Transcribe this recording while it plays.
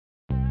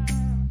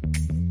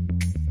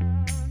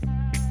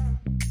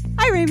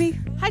Hi, Remy.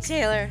 Hi,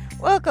 Taylor.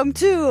 Welcome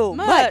to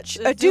Much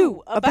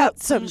Ado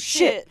About Some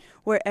Shit,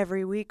 where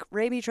every week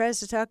Remy tries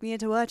to talk me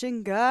into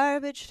watching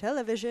garbage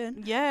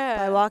television Yeah.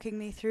 by walking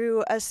me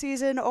through a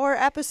season or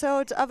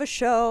episodes of a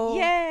show.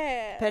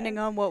 Yeah. Depending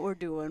on what we're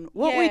doing.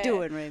 What we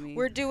doing, Remy?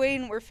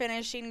 We're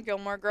finishing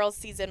Gilmore Girls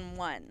Season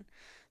 1.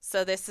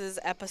 So this is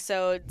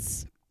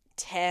episodes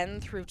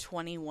 10 through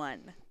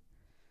 21.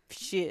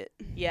 Shit.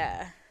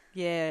 Yeah.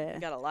 Yeah. We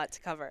got a lot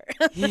to cover.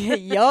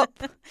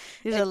 Yup.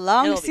 It was a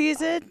long it'll be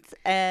season,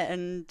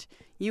 and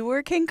you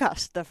were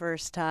concussed the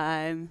first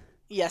time.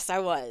 Yes, I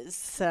was.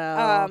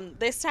 So.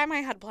 This time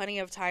I had plenty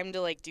of time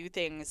to, do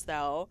things,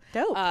 though.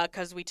 Dope.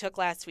 Because we took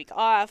last week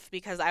off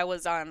because I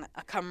was on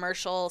a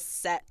commercial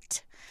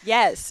set.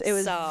 Yes, it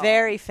was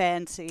very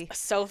fancy.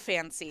 So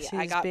fancy.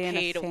 I got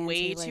paid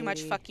way too much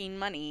lady. fucking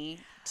money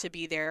to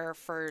be there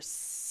for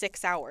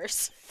 6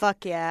 hours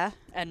Fuck yeah.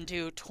 and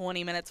do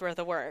 20 minutes worth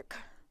of work.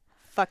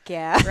 Fuck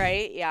yeah.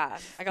 Right? Yeah.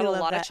 I got We a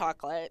love lot that. of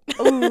chocolate.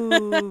 Ooh,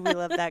 we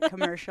love that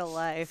commercial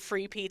life.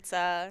 Free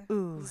pizza.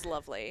 Ooh. It was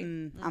lovely.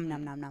 Nom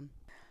nom nom.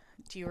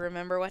 Do you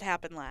remember what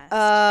happened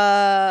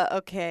last?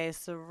 Okay,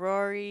 so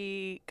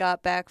Rory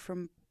got back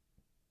from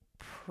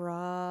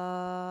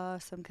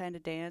some kind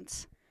of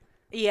dance.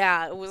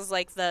 Yeah, it was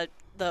like the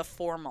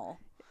formal.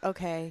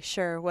 Okay,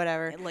 sure,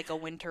 whatever. Like a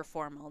winter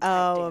formal type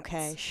dance.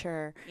 Okay,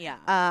 sure.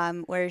 Yeah.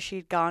 Where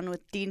she'd gone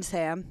with Dean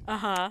Sam.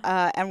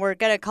 Uh-huh. And we're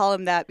gonna call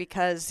him that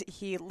because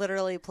he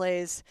literally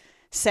plays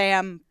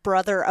Sam,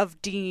 brother of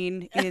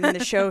Dean, in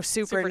the show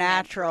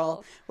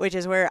Supernatural, which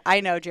is where I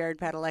know Jared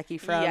Padalecki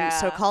from. Yeah.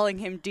 So calling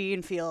him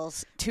Dean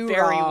feels too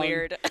Very wrong.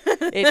 weird.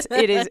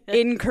 It is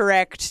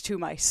incorrect to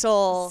my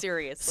soul.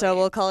 Seriously. So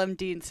we'll call him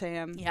Dean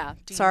Sam. Yeah.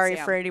 Dean Sorry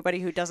Sam. for anybody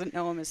who doesn't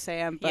know him as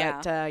Sam,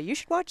 but you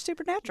should watch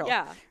Supernatural.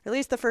 Yeah. At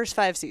least the first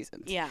 5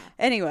 seasons. Yeah.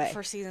 Anyway.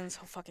 First season's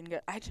so fucking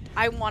good.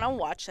 I want to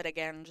watch it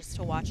again just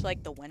to watch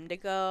the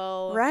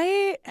Wendigo.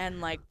 Right?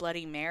 And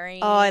Bloody Mary.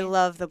 Oh, I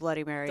love the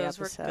Bloody Mary Those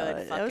episode. were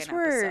good fucking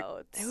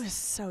episodes. It was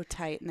so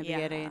tight in the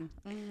beginning.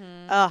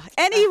 Mm-hmm.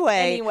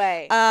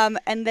 Anyway.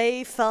 And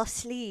they fell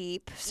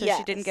asleep, so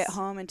she didn't get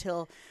home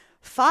until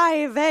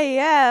 5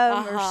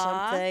 a.m. or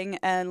something.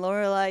 And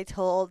Lorelai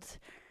told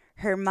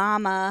her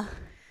mama,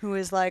 who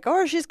was like,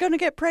 "Oh, she's gonna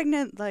get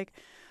pregnant." Like,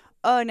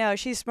 "Oh no,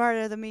 she's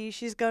smarter than me.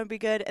 She's gonna be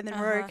good." And then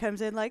Rory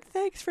comes in like,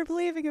 "Thanks for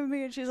believing in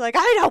me." And she's like,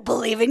 "I don't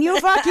believe in you.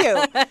 Fuck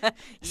you."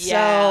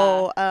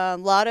 So a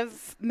lot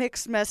of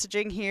mixed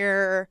messaging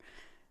here.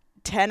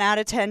 10 out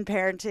of 10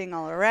 parenting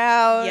all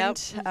around. Yep.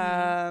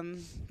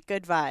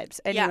 Good vibes.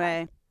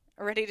 Anyway.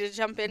 Ready to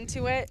jump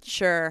into it?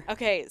 Sure.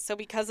 Okay, so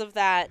because of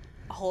that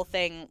whole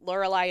thing,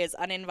 Lorelai is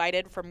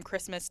uninvited from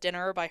Christmas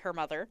dinner by her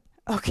mother.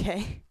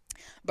 Okay.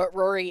 But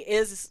Rory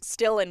is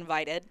still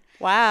invited.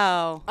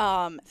 Wow.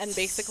 And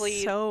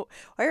basically... So,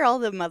 why are all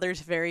the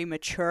mothers very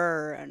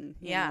mature and,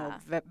 you know,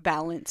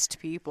 balanced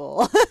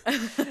people?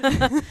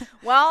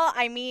 Well,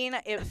 I mean,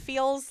 it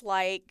feels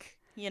like,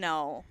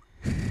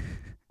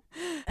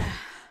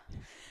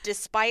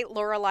 despite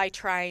Lorelai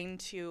trying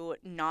to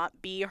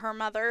not be her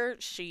mother,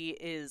 she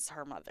is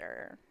her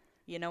mother.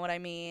 You know what I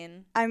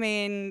mean? I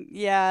mean,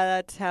 yeah,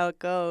 that's how it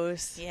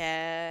goes.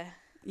 Yeah.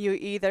 You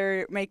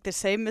either make the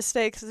same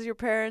mistakes as your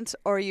parents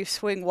or you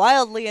swing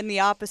wildly in the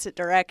opposite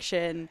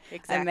direction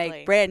and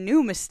make brand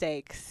new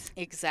mistakes.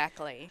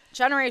 Exactly.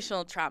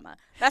 Generational trauma.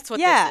 That's what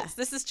this is.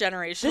 This is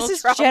generational trauma. This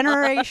is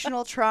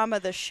generational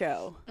trauma, the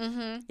show.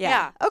 Mm-hmm.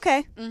 Yeah.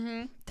 Okay.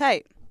 Mm-hmm.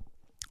 Tight.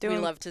 We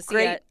love to see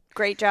it.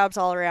 Great jobs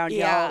all around,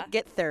 y'all.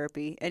 Get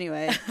therapy.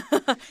 Anyway.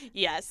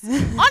 Yes.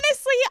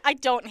 Honestly, I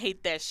don't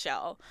hate this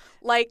show.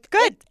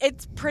 Good.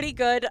 It's pretty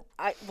good.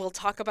 We'll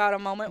talk about a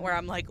moment where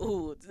I'm like,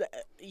 ooh,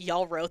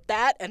 y'all wrote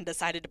that and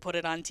decided to put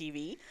it on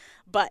TV.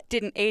 But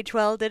didn't age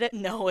well, did it?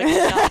 No, it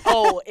did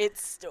not.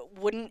 It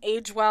wouldn't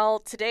age well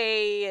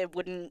today.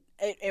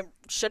 It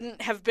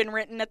shouldn't have been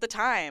written at the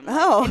time.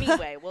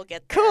 Anyway, we'll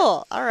get there.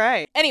 Cool. All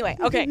right. Anyway,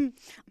 okay.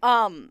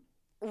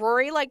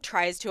 Rory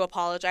tries to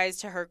apologize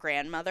to her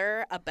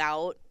grandmother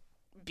about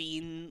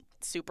being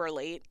super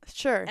late.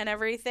 Sure. And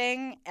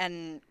everything,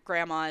 and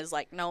Grandma is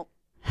like, "Nope.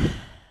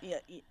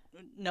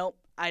 Nope,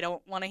 I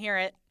don't want to hear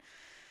it."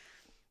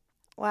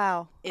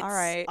 Wow. It's all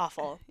right.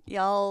 Awful.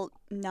 Y'all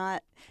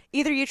not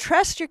either you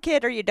trust your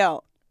kid or you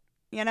don't.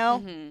 You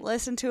know? Mm-hmm.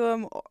 Listen to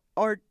him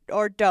or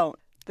don't.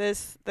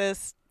 This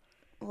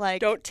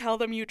don't tell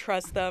them you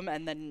trust them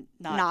and then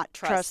not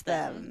trust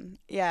them.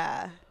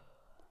 Yeah.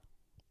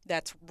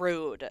 That's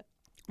rude.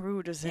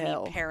 Rude as Any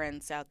hell.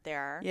 parents out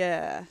there.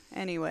 Yeah.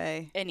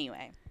 Anyway.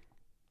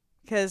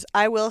 Because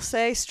I will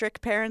say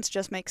strict parents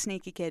just make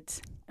sneaky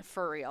kids.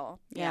 For real.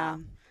 Yeah.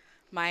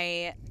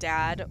 My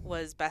dad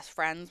was best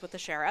friends with the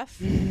sheriff.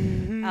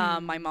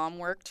 Mm-hmm. My mom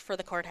worked for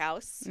the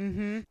courthouse.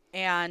 Mm-hmm.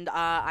 And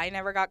I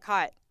never got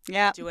caught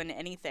doing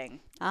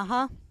anything.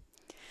 Uh-huh.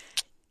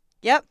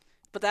 Yep.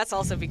 But that's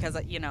also because,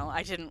 I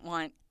didn't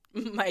want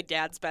my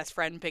dad's best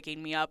friend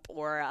picking me up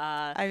or,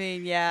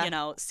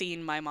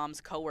 seeing my mom's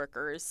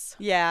coworkers.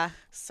 Yeah.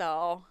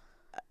 So.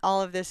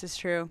 All of this is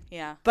true.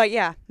 Yeah. But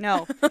yeah,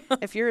 no.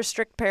 If you're a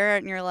strict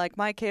parent and you're like,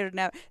 my kid would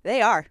never,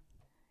 they are.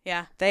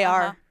 Yeah. They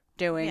are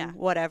doing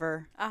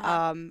whatever.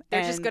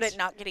 They're just good at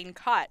not getting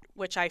caught,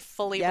 which I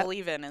fully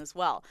believe in as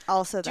well.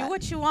 Also do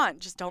what you want,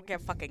 just don't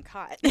get fucking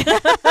caught.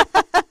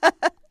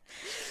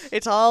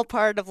 It's all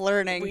part of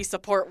learning. We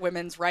support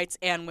women's rights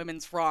and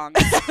women's wrongs.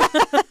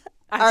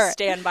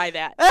 Stand by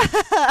that.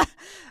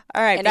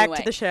 All right, anyway, back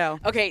to the show.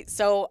 Okay,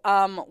 so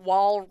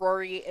while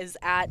Rory is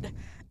at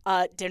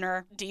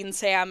dinner, Dean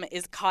Sam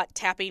is caught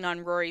tapping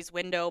on Rory's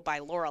window by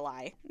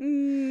Lorelai.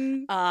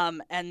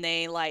 And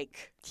they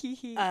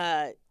he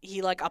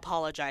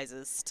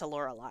apologizes to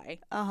Lorelai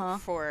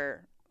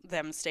for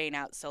them staying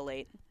out so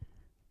late.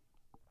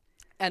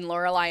 And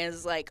Lorelai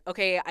is like,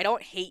 okay, I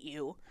don't hate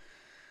you.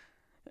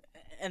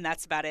 And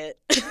that's about it.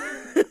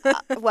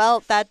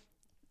 Well,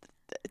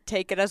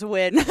 take it as a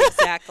win.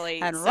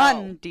 Exactly. And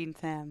run, Dean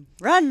Sam.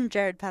 Run,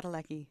 Jared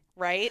Padalecki.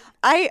 Right?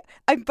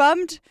 I'm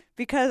bummed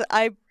because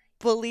I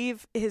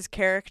believe his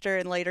character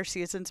in later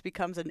seasons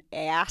becomes an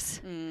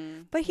ass.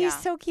 But he's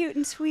so cute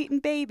and sweet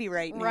and baby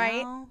right now.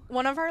 Right.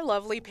 One of our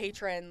lovely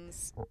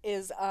patrons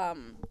is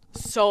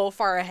so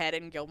far ahead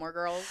in Gilmore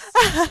Girls.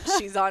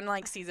 She's on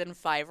season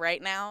 5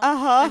 right now.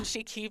 And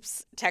she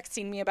keeps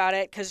texting me about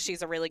it because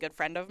she's a really good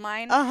friend of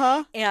mine.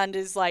 And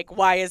is like,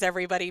 why is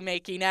everybody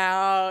making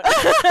out?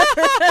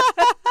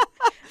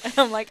 And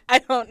I'm like, I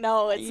don't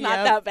know. It's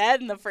not that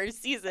bad in the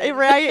first season.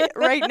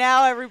 Right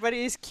now,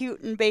 everybody is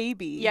cute and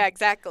baby. Yeah,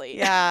 exactly.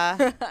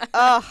 Yeah.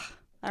 Ugh.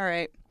 All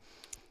right.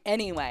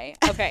 Anyway,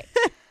 okay.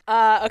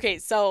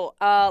 So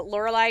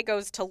Lorelai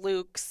goes to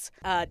Luke's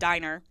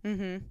diner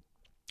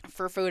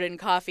for food and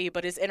coffee,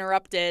 but is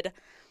interrupted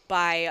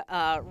by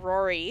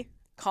Rory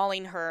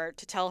calling her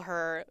to tell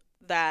her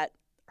that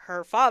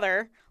her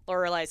father,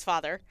 Lorelai's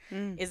father,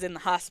 is in the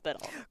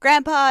hospital.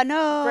 Grandpa,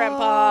 no!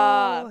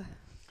 Grandpa!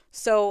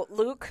 So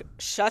Luke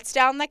shuts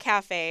down the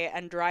cafe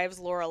and drives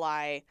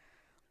Lorelai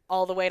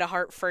all the way to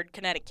Hartford,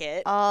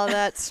 Connecticut. All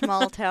that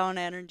small town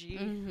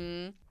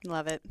energy.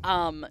 Love it.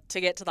 To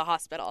get to the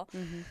hospital.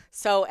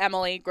 So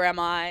Emily,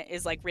 Grandma,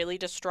 is really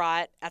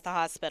distraught at the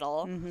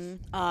hospital.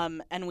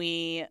 And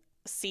we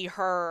see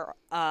her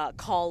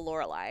call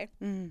Lorelai.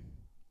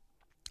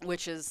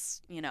 Which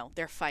is,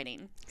 they're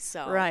fighting.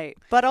 So right.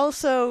 But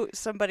also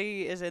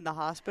somebody is in the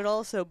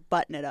hospital, so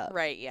button it up.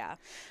 Right, yeah.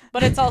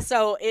 But it's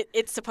also,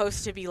 it's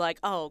supposed to be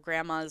oh,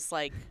 Grandma's,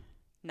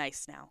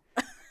 nice now.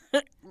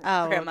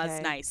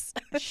 Grandma's nice.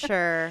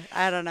 Sure.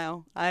 I don't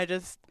know.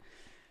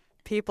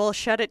 People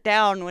shut it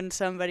down when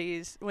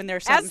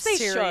there's something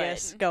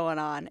serious going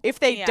on. If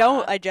they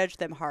don't, I judge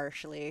them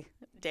harshly.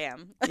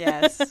 Damn.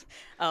 Yes.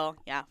 Oh,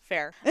 yeah,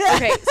 fair.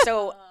 Okay,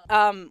 so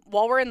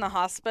while we're in the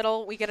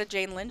hospital, we get a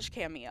Jane Lynch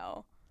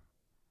cameo.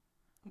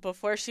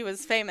 Before she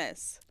was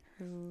famous.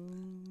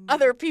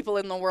 Other people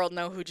in the world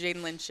know who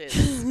Jane Lynch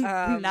is.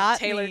 Not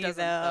Taylor me, doesn't,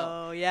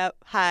 though. Yep.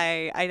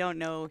 Hi. I don't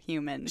know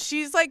humans.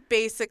 She's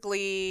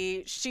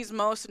she's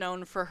most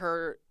known for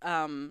her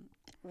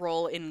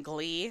role in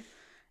Glee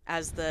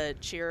as the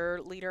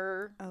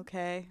cheerleader.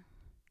 Okay.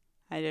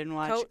 I didn't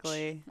watch coach.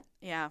 Glee.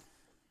 Yeah.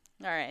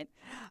 All right.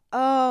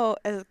 Oh,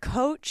 as a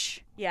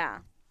coach?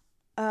 Yeah.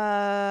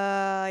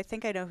 I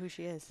think I know who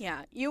she is.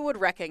 Yeah, you would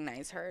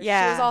recognize her.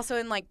 Yeah. She was also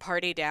in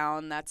Party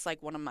Down. That's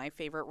one of my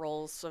favorite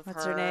roles of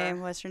What's her.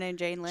 What's her name?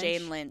 Jane Lynch?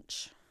 Jane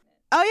Lynch.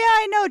 Oh, yeah,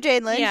 I know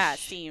Jane Lynch. Yeah,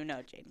 see, you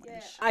know Jane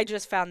Lynch. Yeah. I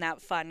just found that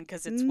fun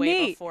because it's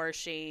way before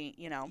she,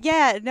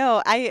 Yeah,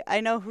 no,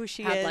 I know who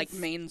she had, is.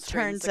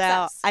 mainstream Turns success.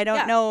 out. I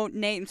don't know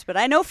names, but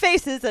I know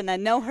faces, and I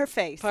know her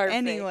face. Perfect.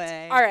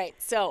 Anyway. All right,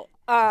 so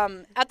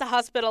at the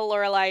hospital,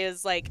 Lorelai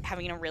is,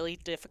 having a really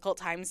difficult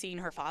time seeing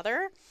her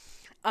father.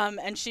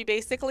 And she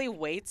basically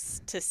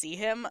waits to see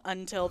him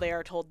until they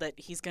are told that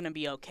he's going to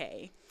be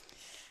okay.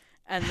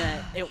 And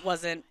that it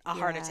wasn't a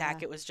heart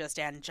attack, it was just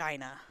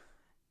angina.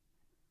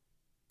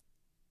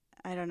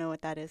 I don't know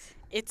what that is.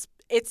 It's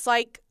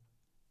like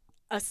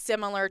a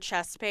similar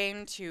chest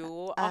pain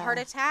to a heart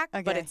attack,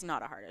 but it's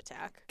not a heart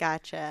attack.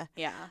 Gotcha.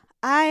 Yeah.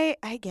 I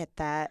get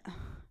that.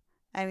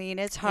 I mean,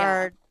 it's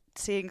hard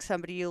seeing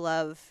somebody you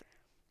love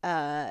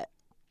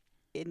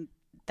in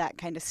that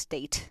kind of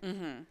state.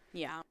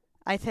 Yeah.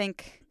 I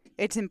think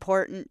it's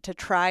important to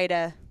try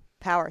to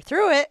power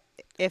through it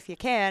if you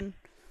can.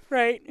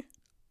 Right.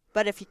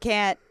 But if you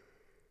can't,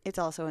 it's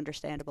also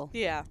understandable.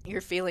 Yeah.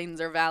 Your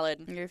feelings are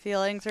valid. Your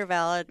feelings are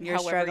valid. Your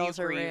struggles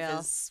are real.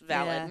 Is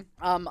valid.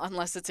 Yeah.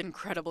 Unless it's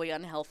incredibly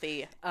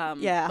unhealthy.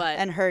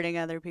 And hurting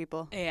other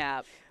people.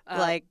 Yeah.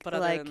 Like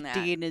that,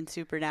 Dean in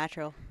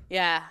Supernatural.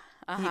 Yeah.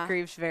 He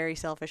grieves very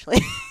selfishly.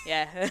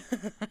 Yeah.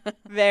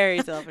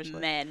 Very selfishly.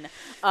 Men.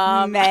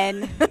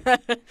 Men.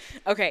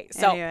 Okay,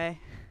 so anyway.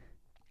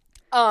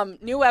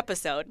 New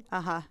episode.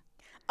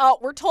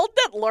 We're told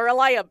that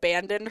Lorelai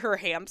abandoned her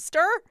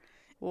hamster.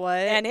 What?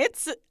 And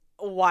it's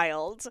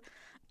wild.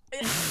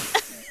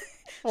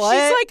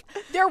 What?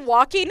 She's they're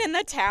walking in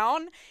the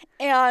town,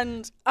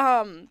 and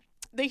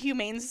the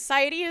Humane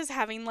Society is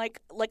having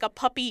a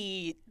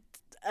puppy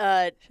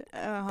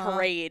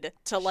parade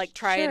to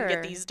try and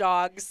get these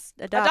dogs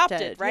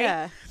adopted, right?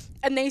 Yeah.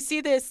 And they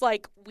see this,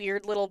 like,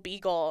 weird little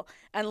beagle.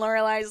 And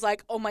Lorelai's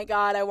like, oh, my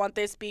God, I want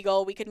this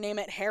beagle. We could name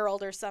it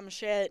Harold or some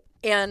shit.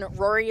 And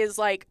Rory is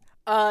like,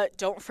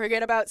 don't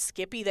forget about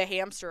Skippy the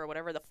hamster or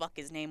whatever the fuck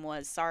his name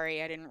was.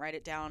 Sorry, I didn't write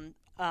it down.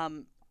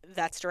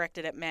 That's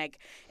directed at Meg.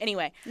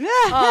 Anyway.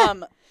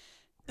 And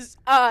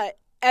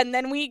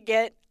then we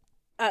get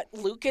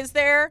Luke is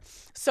there.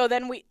 So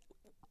then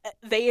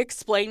they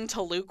explain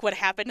to Luke what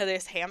happened to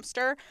this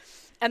hamster.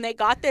 And they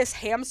got this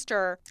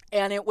hamster,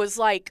 and it was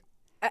like,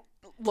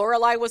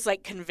 Lorelai was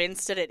like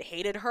convinced that it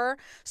hated her.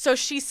 So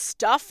she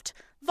stuffed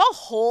the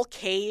whole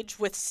cage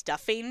with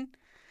stuffing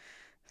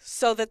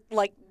so that,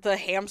 like, the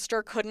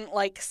hamster couldn't,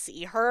 like,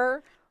 see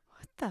her.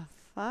 What the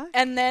fuck?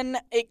 And then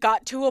it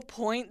got to a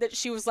point that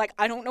she was like,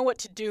 I don't know what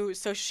to do.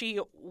 So she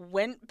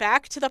went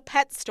back to the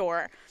pet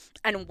store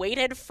and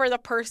waited for the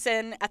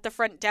person at the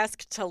front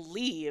desk to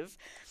leave.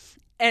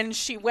 And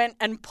she went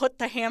and put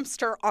the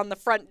hamster on the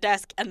front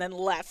desk and then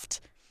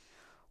left.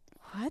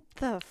 What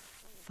the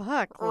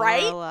fuck,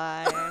 right?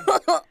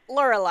 Lorelai?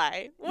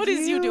 Lorelai, what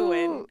is you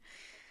doing?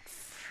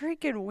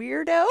 Freaking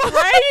weirdo.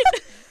 Right?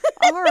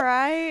 All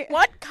right.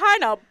 What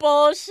kind of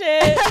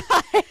bullshit?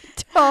 I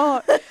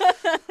don't.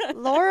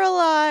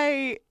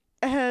 Lorelai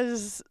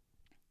has...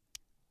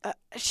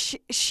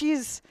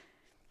 she's...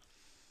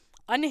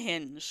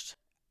 unhinged.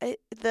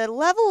 The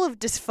level of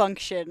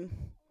dysfunction.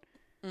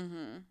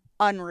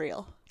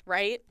 Unreal.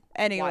 Right?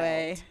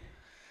 Anyway.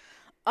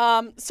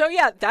 Wild. So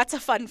yeah, that's a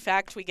fun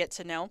fact we get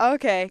to know.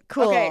 Okay,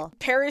 cool. Okay,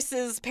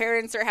 Paris's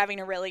parents are having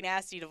a really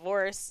nasty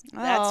divorce.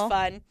 That's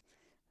fun.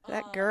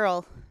 That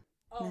girl.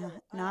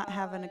 Not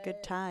having a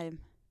good time.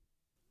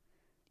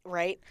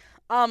 Right?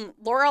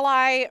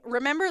 Lorelai,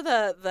 remember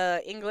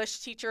the English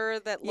teacher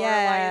that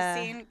Lorelai has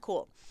seen?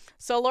 Cool.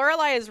 So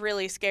Lorelai is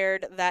really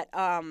scared that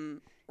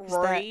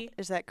Rory...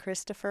 Is that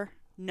Christopher?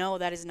 No,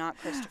 that is not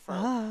Christopher.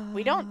 Oh.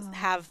 We don't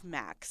have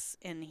Max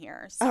in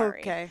here.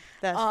 Sorry. Okay,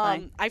 that's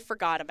fine. I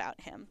forgot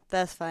about him.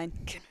 That's fine.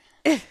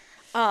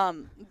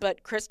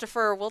 But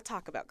Christopher, we'll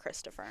talk about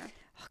Christopher.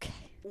 Okay.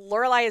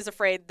 Lorelai is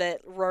afraid that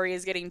Rory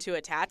is getting too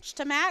attached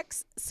to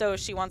Max, so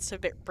she wants to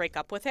break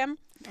up with him.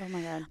 Oh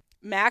my God.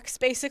 Max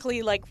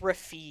basically, like,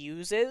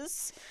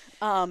 refuses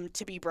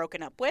to be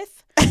broken up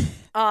with.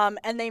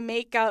 And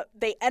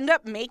they end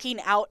up making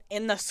out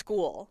in the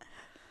school.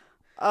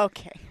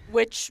 Okay.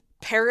 Which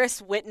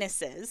Paris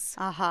witnesses.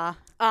 Uh-huh.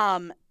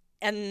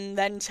 And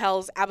then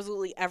tells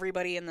absolutely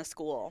everybody in the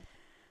school.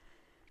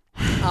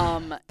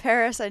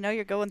 Paris, I know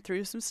you're going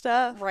through some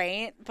stuff.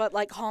 Right? But,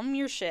 like, calm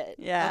your shit.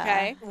 Yeah.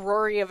 Okay?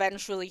 Rory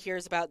eventually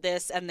hears about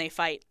this, and they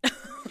fight.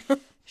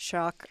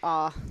 Shock.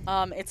 Awe.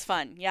 It's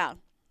fun. Yeah.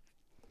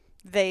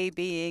 They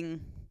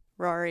being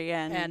Rory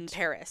and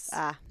Paris.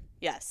 Ah.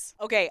 Yes.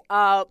 Okay.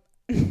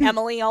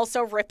 Emily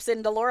also rips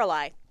into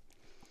Lorelai.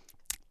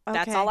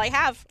 That's all I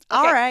have. Okay.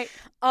 All right.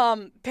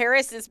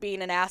 Paris is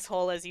being an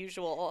asshole as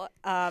usual.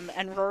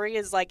 And Rory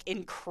is, like,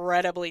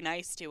 incredibly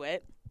nice to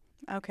it.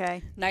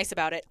 Okay. Nice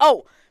about it.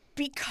 Oh,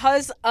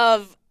 because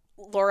of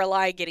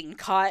Lorelai getting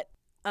caught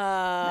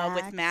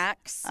with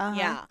Max.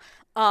 Uh-huh.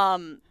 Yeah.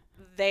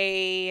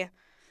 They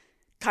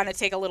kind of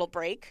take a little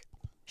break.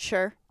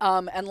 Sure.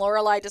 And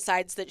Lorelai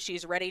decides that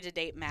she's ready to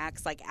date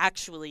Max, like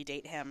actually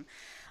date him.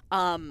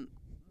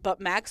 But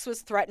Max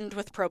was threatened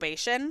with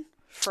probation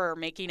for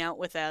making out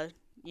with a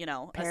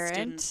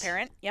student's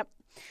parent. Yep.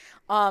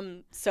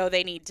 So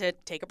they need to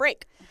take a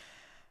break.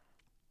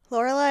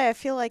 Lorelai, I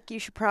feel like you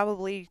should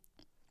probably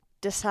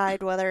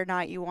decide whether or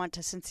not you want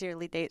to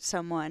sincerely date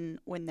someone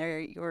when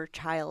they're your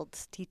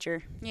child's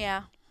teacher.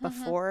 Yeah.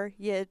 Before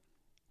you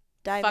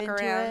dive Fuck into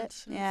around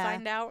it. and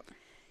find out.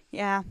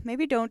 Yeah,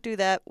 maybe don't do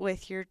that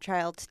with your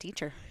child's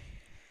teacher.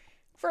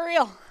 For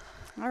real.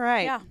 All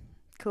right. Yeah.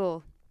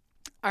 Cool.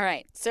 All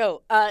right.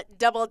 So,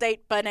 double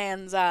date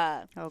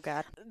bonanza. Oh,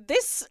 God.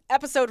 This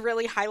episode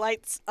really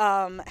highlights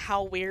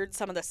how weird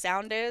some of the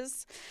sound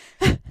is.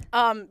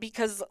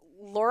 Because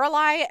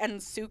Lorelai and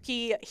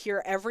Suki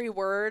hear every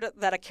word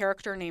that a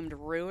character named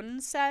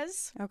Rune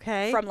says.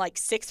 Okay. From like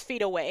 6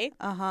 feet away.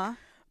 Uh-huh.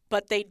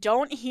 But they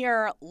don't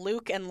hear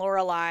Luke and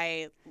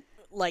Lorelai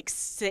like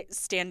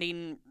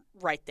standing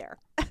right there.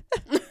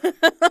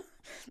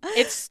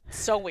 It's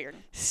so weird.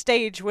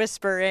 Stage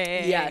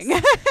whispering. Yes.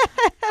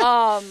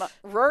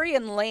 Rory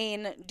and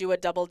Lane do a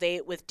double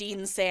date with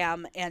Dean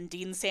Sam and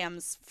Dean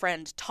Sam's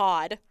friend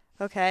Todd.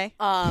 Okay.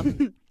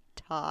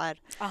 Todd.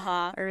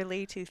 Uh-huh.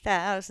 Early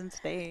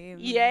 2000s name.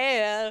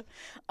 Yeah.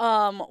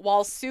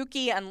 While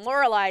Suki and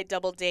Lorelai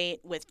double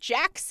date with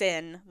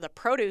Jackson, the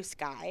produce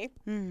guy,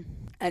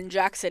 and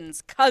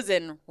Jackson's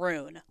cousin,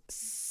 Rune.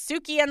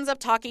 Suki ends up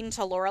talking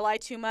to Lorelai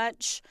too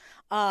much,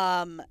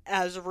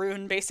 as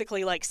Rune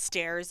basically, like,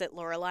 stares at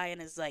Lorelai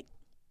and is like,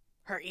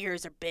 her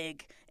ears are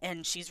big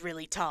and she's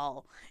really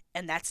tall,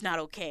 and that's not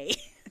okay.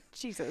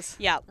 Jesus.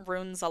 Yeah,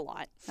 Rune's a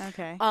lot.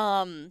 Okay.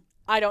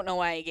 I don't know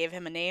why I gave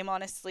him a name,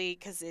 honestly,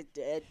 because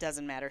it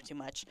doesn't matter too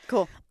much.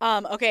 Cool.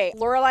 Okay,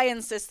 Lorelai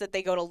insists that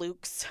they go to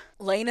Luke's.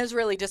 Lane is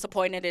really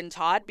disappointed in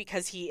Todd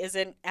because he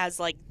isn't as,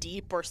 like,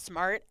 deep or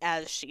smart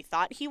as she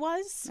thought he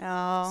was.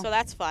 Oh. So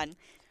that's fun.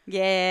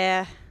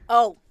 Yeah.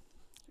 Oh,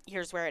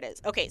 here's where it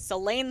is. Okay, so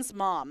Lane's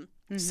mom.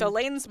 So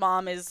Lane's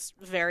mom is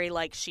very,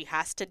 like, she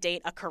has to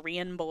date a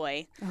Korean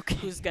boy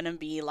who's going to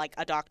be, like,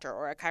 a doctor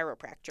or a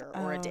chiropractor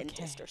or a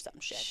dentist or some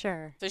shit.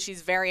 Sure. So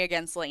she's very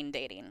against Lane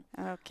dating.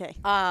 Okay.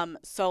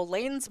 So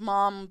Lane's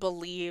mom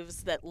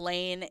believes that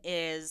Lane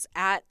is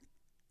at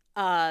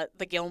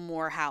the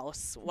Gilmore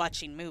house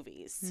watching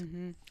movies.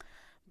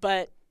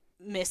 But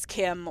Miss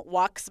Kim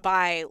walks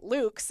by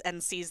Luke's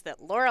and sees that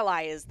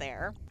Lorelai is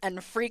there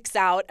and freaks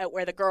out at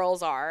where the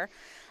girls are.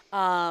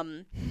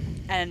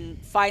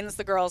 And finds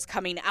the girls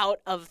coming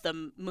out of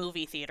the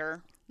movie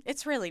theater.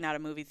 It's really not a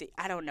movie theater.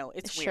 I don't know.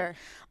 It's weird.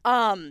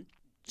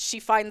 She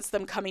finds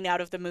them coming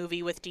out of the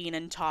movie with Dean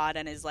and Todd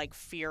and is, like,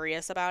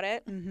 furious about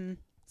it.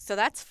 So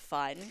that's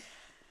fun.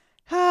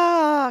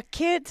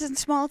 Kids in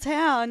small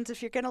towns,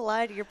 if you're going to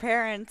lie to your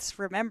parents,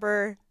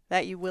 remember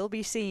that you will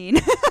be seen.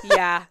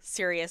 Yeah,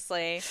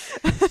 seriously.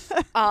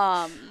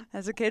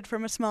 As a kid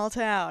from a small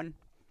town.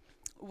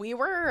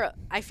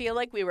 I feel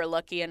like we were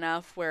lucky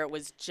enough where it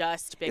was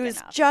just big enough.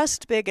 It was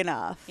just big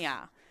enough.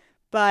 Yeah.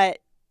 But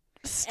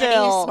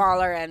still. Any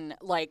smaller and,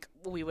 like,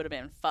 we would have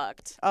been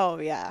fucked. Oh,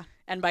 yeah.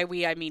 And by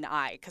we, I mean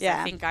I, because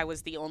I think I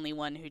was the only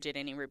one who did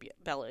any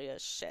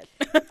rebellious shit.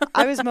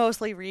 I was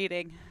mostly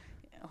reading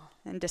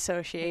and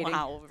dissociating.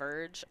 Wow,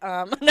 Verge.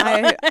 No.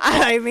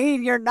 I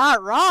mean, you're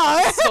not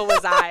wrong. So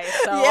was I.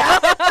 So.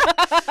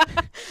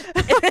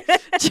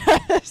 Yeah.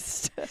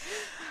 Just...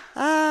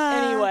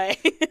 anyway.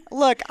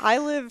 Look, I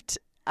lived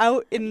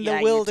out in the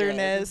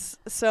wilderness,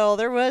 so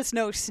there was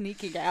no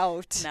sneaking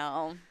out.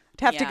 No.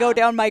 I'd have to go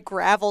down my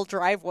gravel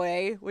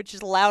driveway, which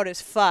is loud as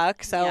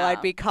fuck, so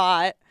I'd be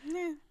caught.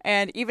 Yeah.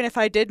 And even if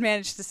I did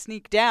manage to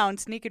sneak down,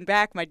 sneaking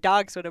back, my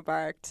dogs would have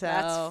barked. So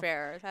that's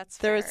fair.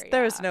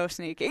 There was no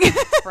sneaking.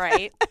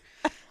 Right.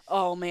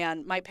 Oh,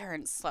 man. My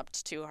parents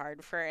slept too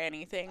hard for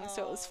anything,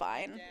 so it was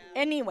fine. Damn.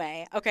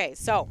 Anyway, okay,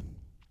 so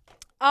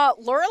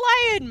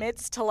Lorelai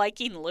admits to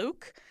liking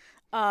Luke.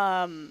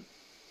 When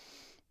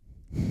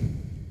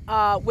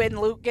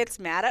Luke gets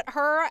mad at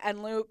her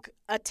and Luke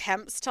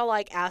attempts to,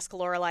 like, ask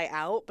Lorelai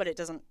out, but it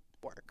doesn't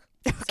work.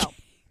 Okay. So,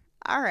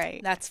 all right.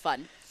 That's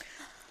fun.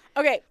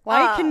 Okay.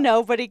 Why can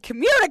nobody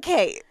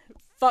communicate?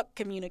 Fuck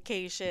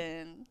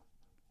communication.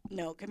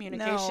 No,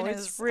 communication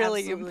is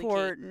really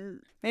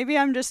important. Key. Maybe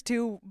I'm just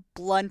too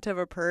blunt of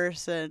a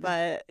person,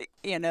 but,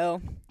 you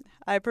know,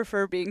 I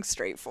prefer being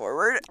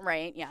straightforward.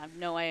 Right, yeah.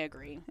 No, I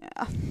agree.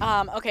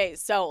 Yeah. Okay,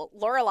 so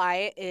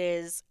Lorelai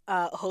is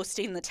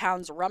hosting the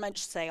town's rummage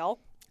sale.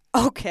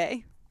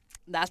 Okay.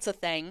 That's a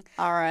thing.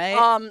 All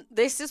right.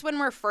 This is when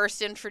we're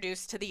first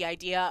introduced to the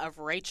idea of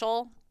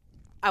Rachel.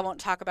 I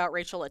won't talk about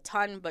Rachel a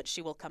ton, but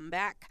she will come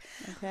back.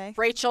 Okay.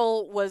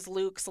 Rachel was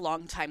Luke's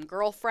longtime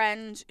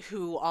girlfriend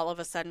who all of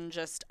a sudden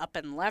just up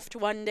and left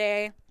one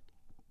day.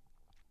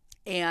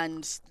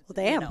 And,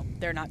 damn. You know,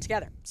 they're not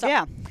together. So,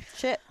 yeah.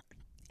 Shit.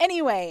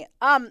 Anyway,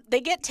 they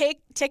get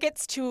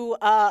tickets to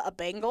a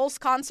Bengals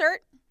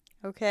concert.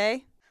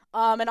 Okay.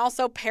 And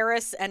also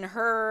Paris and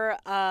her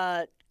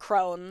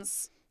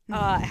crones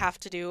have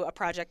to do a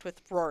project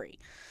with Rory.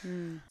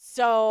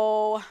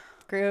 So...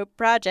 Group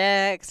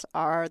projects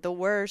are the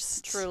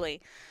worst. Truly.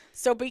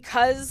 So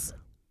because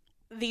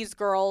these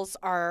girls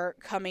are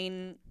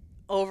coming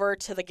over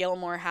to the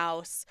Gilmore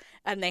house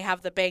and they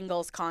have the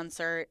Bengals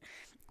concert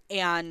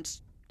and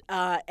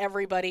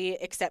everybody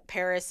except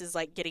Paris is,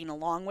 like, getting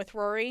along with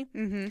Rory,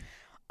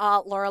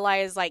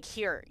 Lorelai is like,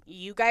 here,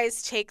 you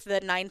guys take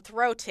the 9th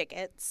row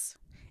tickets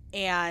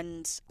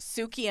and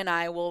Suki and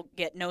I will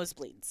get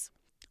nosebleeds.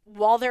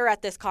 While they're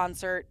at this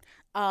concert...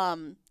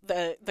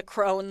 the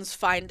crones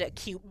find a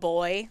cute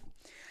boy.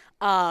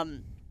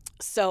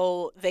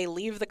 So they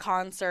leave the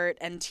concert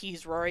and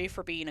tease Rory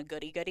for being a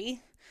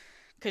goody-goody.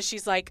 Because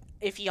she's like,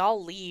 if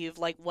y'all leave,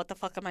 like, what the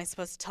fuck am I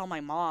supposed to tell my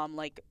mom?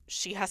 Like,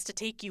 she has to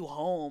take you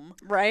home.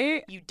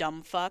 Right? You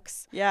dumb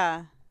fucks.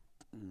 Yeah.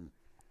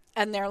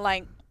 And they're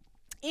like,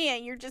 yeah,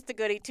 you're just a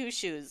goody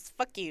two-shoes.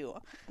 Fuck you.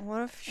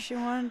 What if she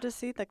wanted to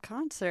see the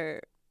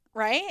concert?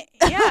 Right?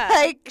 Yeah.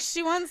 Like,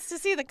 she wants to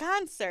see the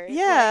concert.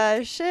 Yeah,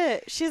 like,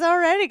 shit. She's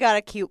already got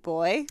a cute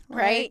boy.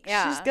 Right? Like,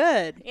 yeah. She's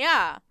good.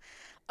 Yeah.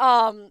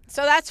 So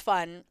that's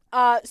fun.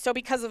 So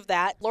because of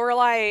that,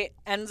 Lorelai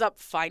ends up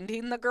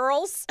finding the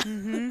girls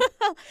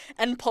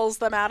and pulls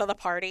them out of the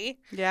party.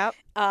 Yep.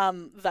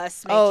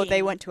 Thus making...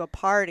 they went to a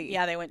party.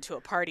 Yeah, they went to a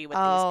party with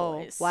these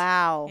boys.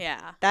 Wow.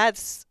 Yeah.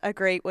 That's a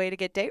great way to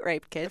get date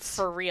raped, kids.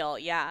 For real,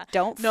 yeah.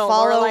 Don't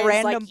follow Lorelai's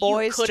random like,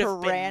 boys to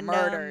random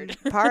murdered.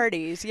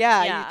 Parties.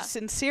 Yeah,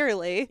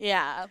 sincerely.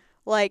 Yeah.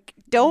 Like,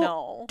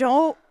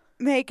 don't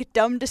make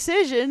dumb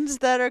decisions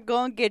that are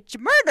going to get you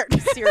murdered.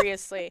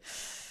 Seriously.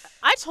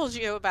 I told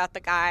you about the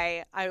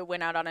guy I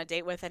went out on a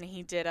date with, and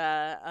he did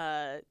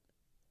a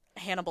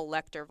Hannibal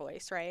Lecter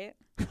voice, right?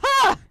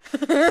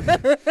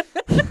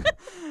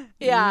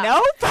 Yeah.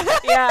 Nope.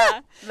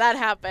 Yeah, that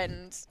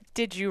happened.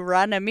 Did you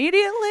run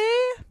immediately?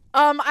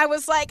 I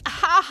was like,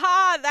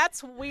 haha,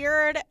 that's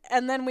weird.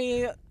 And then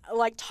we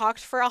like talked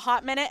for a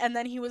hot minute, and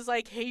then he was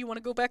like, hey, you want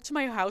to go back to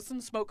my house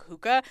and smoke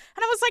hookah? And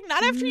I was like,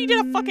 not after you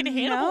did a fucking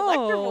Hannibal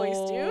Lecter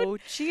voice,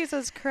 dude.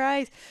 Jesus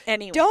Christ.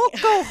 Anyway.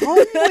 Don't go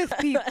home with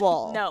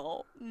people.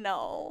 No.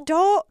 No.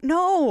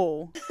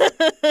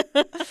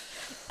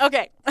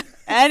 Okay.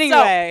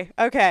 Anyway,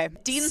 okay.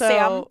 Dean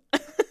Sam.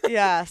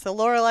 Yeah, so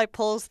Lorelai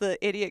pulls the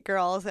idiot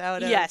girls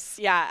out of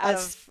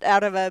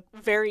out of a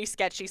very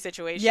sketchy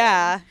situation.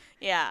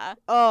 Yeah.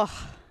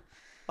 Oh.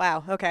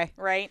 Wow, okay.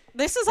 Right?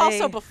 This is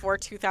also before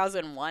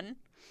 2001,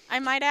 I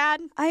might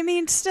add. I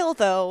mean, still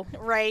though.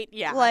 Right?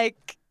 Yeah.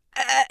 Like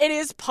it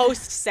is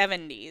post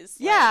 70s.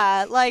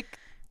 Yeah, like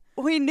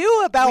we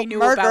knew about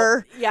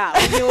murder. We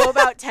knew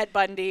about Ted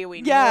Bundy.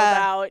 We knew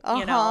about,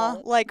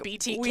 like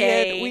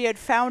BTK. We had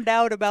found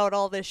out about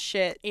all this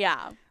shit.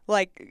 Yeah.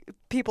 Like,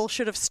 people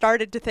should have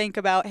started to think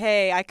about,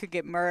 hey, I could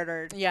get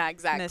murdered. Yeah,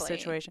 exactly. In this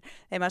situation.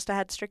 They must have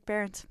had strict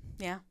parents.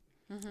 Yeah.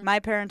 Mm-hmm. My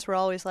parents were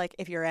always like,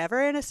 if you're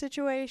ever in a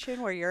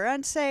situation where you're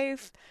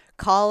unsafe,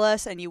 call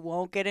us and you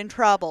won't get in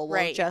trouble.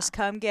 We'll just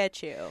come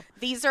get you.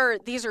 These are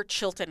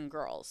Chilton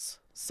girls.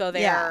 So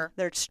they're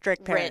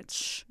strict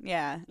parents. Rich.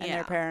 Yeah. And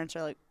their parents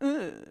are like,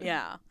 ugh.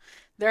 Yeah.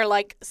 They're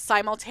like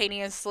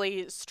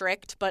simultaneously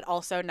strict, but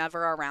also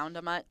never around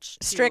much.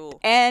 Strict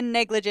and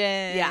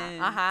negligent.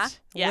 Yeah.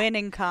 Yeah.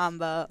 Winning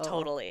combo.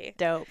 Totally.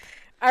 Dope.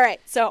 All right.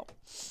 So,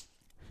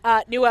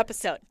 new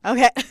episode.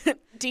 Okay.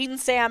 Dean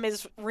Sam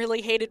is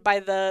really hated by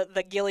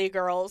the Gilly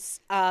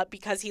girls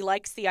because he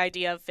likes the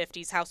idea of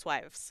 50s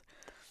housewives.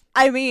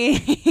 I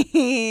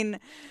mean,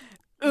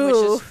 which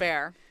is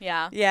fair.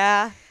 Yeah.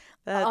 Yeah.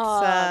 That's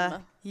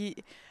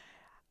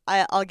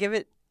I'll give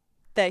it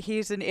that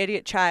he's an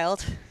idiot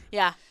child.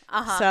 Yeah.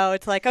 So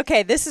it's like,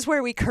 okay, this is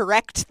where we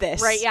correct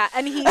this. Right, yeah.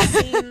 And he's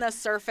seen the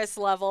surface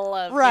level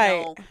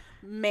of,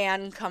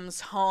 man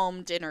comes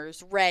home,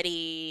 dinner's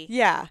ready.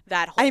 Yeah.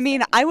 That whole thing.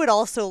 Thing. I would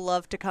also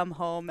love to come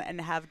home and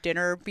have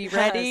dinner be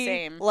ready.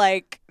 Same.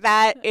 Like,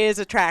 that is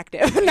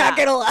attractive. Yeah. Not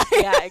gonna lie.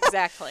 Yeah,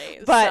 exactly.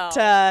 But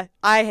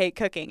I hate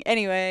cooking.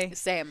 Anyway.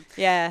 Same.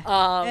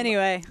 Yeah.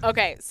 Anyway.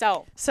 Okay,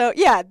 so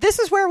yeah, this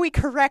is where we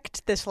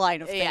correct this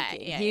line of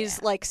thinking. Yeah,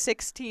 he's like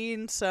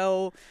 16,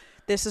 so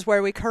this is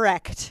where we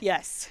correct.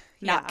 Yes.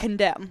 Not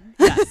condemn.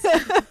 Yes.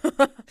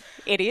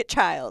 Idiot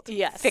child.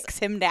 Yes. Fix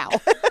him now.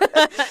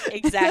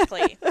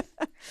 Exactly.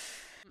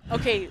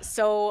 Okay,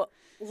 so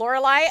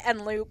Lorelai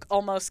and Luke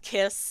almost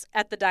kiss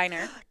at the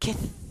diner.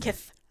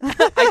 Kith.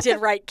 I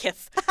did write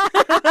kith.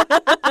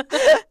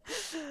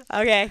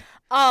 Okay.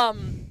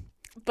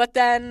 But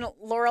then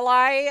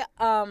Lorelai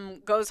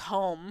goes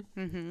home,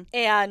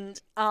 and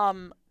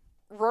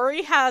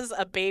Rory has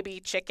a baby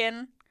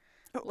chicken,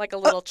 like a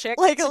little chick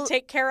to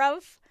take care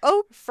of.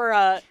 For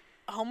a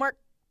homework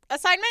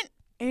assignment.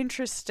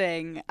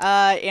 Interesting.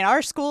 In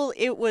our school,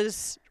 it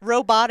was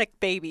robotic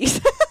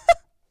babies.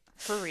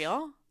 For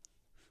real?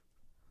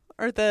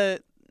 Or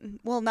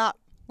not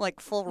like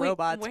full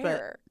robots,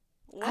 where?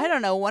 But I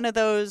don't know, one of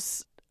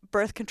those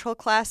birth control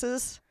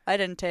classes. I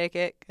didn't take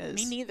it.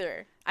 Me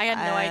neither. I had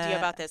no idea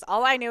about this.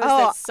 All I knew is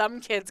that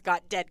some kids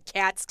got dead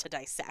cats to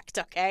dissect,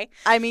 okay?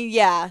 I mean,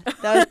 yeah,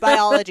 that was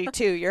biology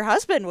too. Your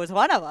husband was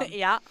one of them.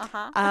 Yeah,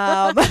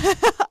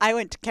 I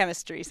went to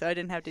chemistry, so I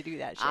didn't have to do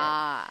that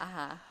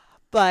shit.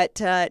 But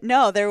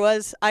no, there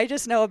was, I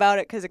just know about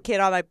it because a kid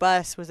on my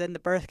bus was in the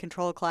birth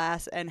control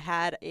class and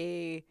had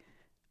a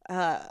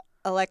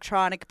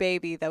electronic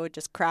baby that would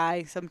just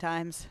cry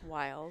sometimes.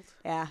 Wild.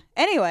 Yeah.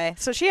 Anyway,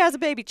 so she has a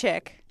baby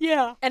chick.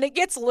 Yeah. And it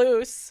gets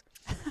loose.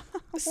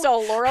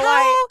 So Lorelai.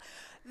 How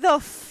the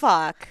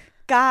fuck?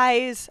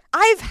 Guys,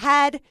 I've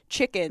had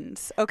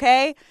chickens,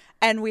 okay?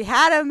 And we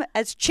had them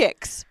as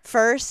chicks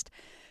first.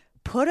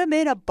 Put them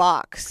in a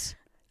box.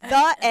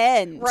 The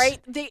end. Right?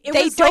 They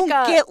don't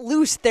get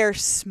loose. They're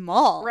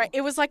small. Right.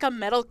 It was like a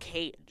metal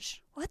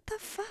cage. What the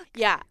fuck?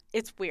 Yeah.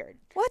 It's weird.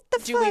 What the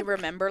fuck? Do we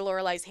remember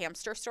Lorelai's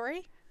hamster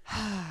story?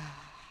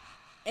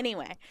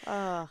 Anyway.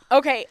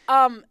 Okay.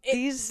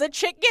 The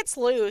chick gets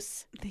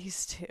loose.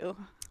 These two.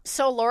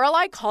 So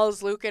Lorelai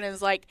calls Luke and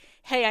is like,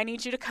 hey, I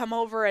need you to come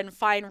over and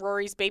find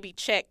Rory's baby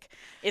chick.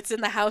 It's in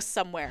the house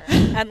somewhere.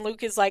 And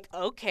Luke is like,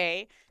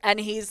 okay.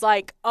 And he's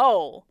like,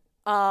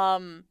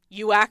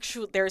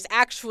 there's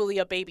actually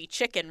a baby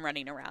chicken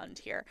running around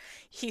here.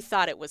 He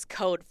thought it was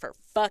code for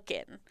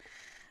fucking.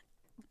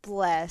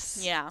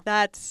 Bless. Yeah.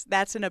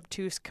 That's an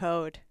obtuse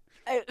code.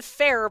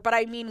 Fair, but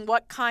I mean,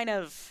 what kind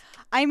of...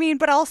 I mean,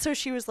 but also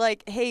she was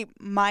like, hey,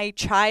 my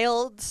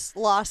child's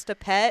lost a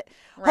pet.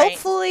 Right.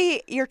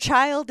 Hopefully your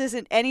child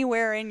isn't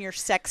anywhere in your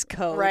sex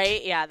code.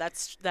 Right? Yeah,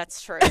 that's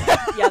true.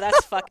 Yeah,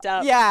 that's fucked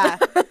up. Yeah.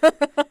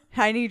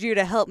 I need you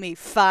to help me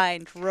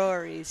find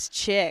Rory's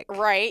chick.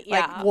 Right,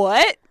 yeah. Like,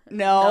 what?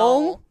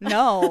 No.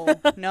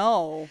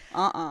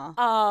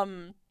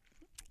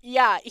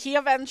 Yeah, he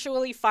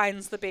eventually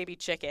finds the baby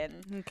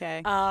chicken.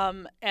 Okay.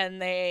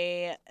 And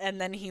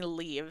then he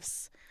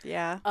leaves.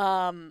 Yeah.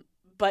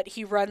 But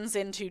he runs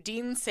into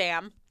Dean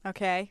Sam.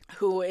 Okay.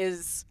 Who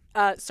is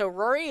So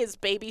Rory is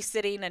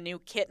babysitting a new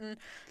kitten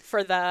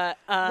for the...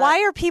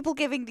 Why are people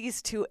giving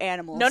these two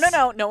animals?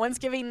 No. No one's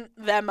giving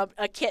them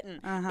a kitten.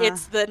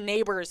 It's the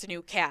neighbor's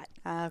new cat.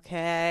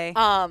 Okay.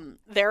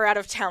 They're out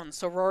of town,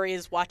 so Rory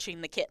is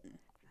watching the kitten.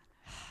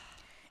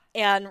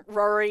 And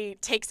Rory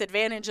takes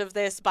advantage of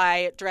this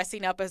by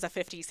dressing up as a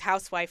 50s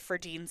housewife for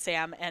Dean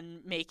Sam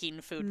and making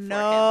food for him.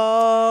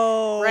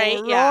 No. Right?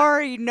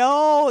 Rory,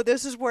 no.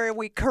 This is where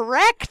we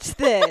correct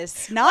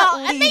this, not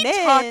lean in. And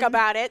they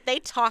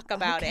talk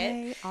about it.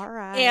 Okay, all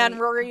right. And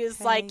Rory is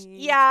like,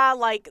 yeah,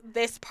 like,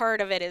 this part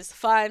of it is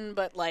fun,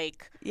 but,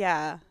 like,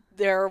 yeah,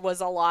 there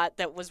was a lot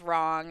that was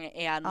wrong,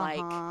 and,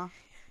 like...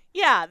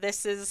 Yeah,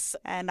 this is...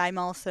 And I'm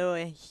also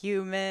a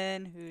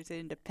human who's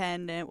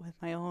independent with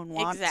my own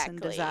wants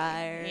and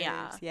desires.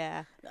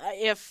 Yeah.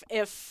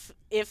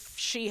 If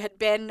she had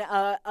been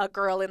a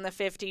girl in the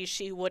 50s,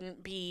 she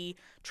wouldn't be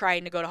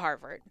trying to go to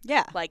Harvard.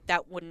 Yeah. Like,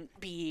 that wouldn't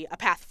be a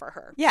path for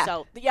her. Yeah.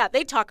 So, yeah,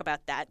 they talk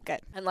about that. Good.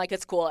 And, like,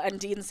 it's cool. And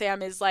Dean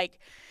Sam is like,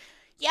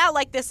 yeah,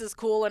 like, this is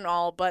cool and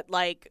all, but,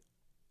 like,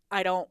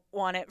 I don't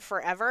want it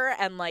forever.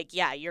 And, like,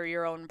 yeah, you're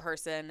your own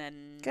person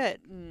and... Good.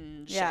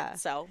 Shit, yeah.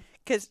 So...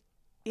 Because...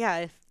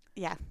 Yeah.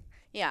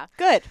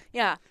 Good.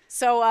 Yeah.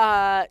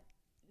 So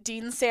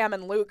Dean, Sam,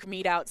 and Luke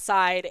meet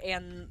outside,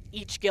 and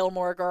each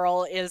Gilmore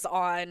girl is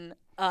on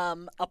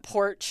a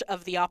porch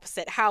of the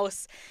opposite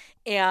house,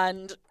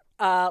 and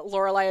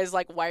Lorelai is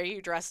like, "Why are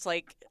you dressed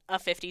like a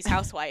 50s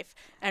housewife?"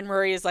 And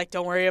Rory is like,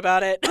 "Don't worry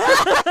about it."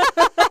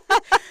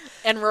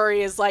 And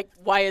Rory is like,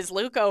 "Why is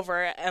Luke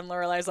over?" And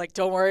Lorelai is like,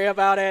 "Don't worry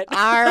about it."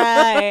 All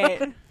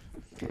right.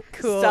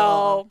 Cool.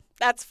 So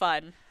that's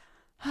fun.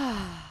 All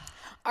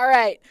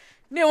right.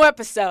 New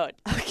episode.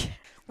 Okay.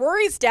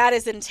 Rory's dad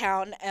is in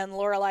town, and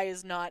Lorelai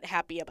is not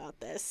happy about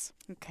this.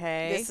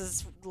 Okay. This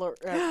is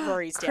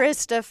Rory's dad.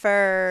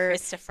 Christopher.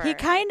 He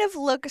kind of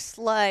looks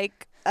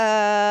like...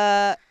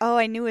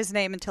 I knew his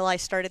name until I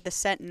started the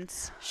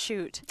sentence.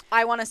 Shoot.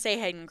 I want to say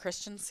Hayden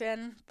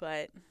Christensen,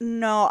 but...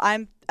 No,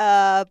 I'm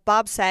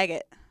Bob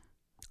Saget.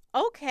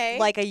 Okay.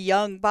 Like a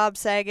young Bob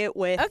Saget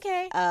with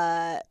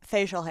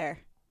facial hair.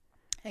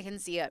 I can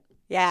see it.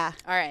 Yeah.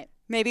 All right.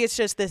 Maybe it's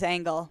just this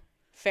angle.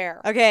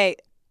 Fair. Okay,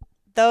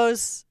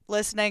 those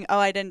listening. Oh,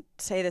 I didn't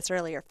say this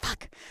earlier.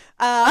 Fuck.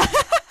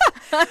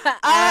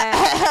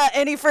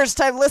 Any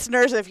first-time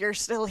listeners, if you're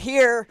still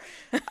here,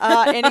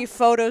 any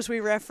photos we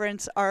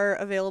reference are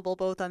available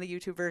both on the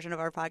YouTube version of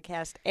our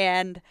podcast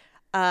and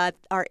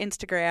our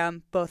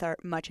Instagram. Both are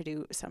Much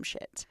Ado Some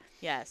Shit.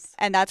 Yes.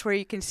 And that's where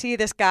you can see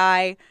this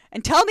guy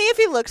and tell me if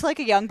he looks like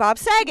a young Bob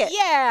Saget.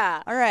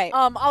 Yeah. All right.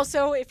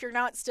 Also, if you're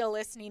not still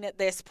listening at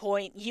this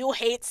point, you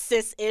hate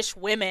cis-ish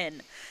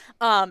women.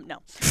 No.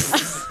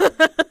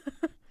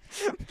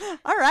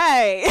 All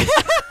right.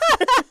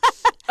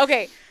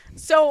 Okay.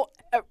 So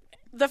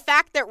the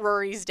fact that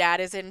Rory's dad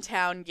is in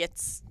town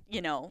gets,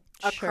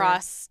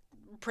 across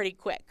pretty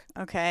quick.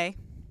 Okay.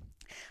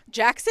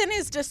 Jackson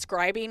is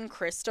describing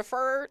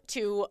Christopher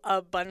to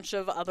a bunch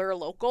of other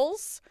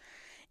locals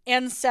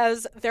and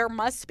says there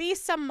must be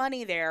some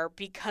money there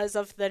because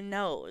of the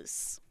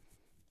nose.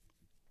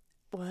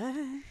 What?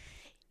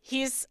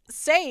 He's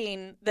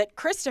saying that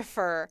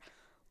Christopher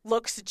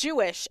looks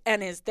Jewish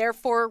and is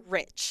therefore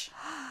rich.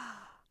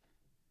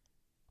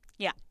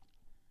 Yeah.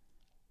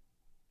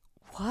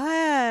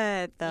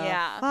 What the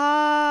fuck?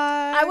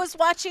 I was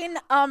watching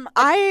a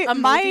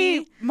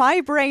movie.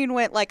 My brain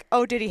went like,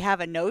 oh, did he have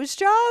a nose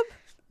job?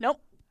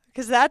 Nope.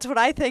 Because that's what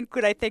I think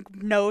when I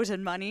think nose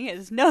and money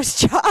is nose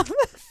job.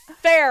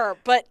 Fair,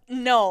 but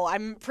no,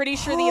 I'm pretty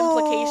sure the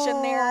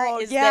implication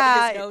there is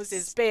that his nose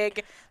is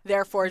big,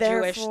 therefore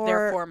Jewish,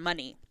 therefore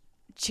money.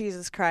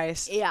 Jesus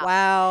Christ. Yeah.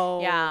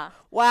 Wow. Yeah.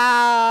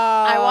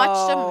 Wow. I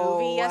watched a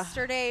movie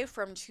yesterday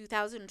from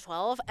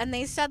 2012, and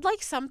they said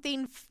like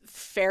something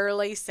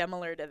fairly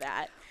similar to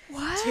that.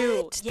 What?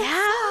 Too. Yeah.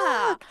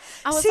 I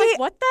was See, like,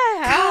 what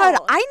the hell?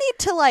 God,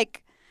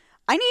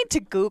 I need to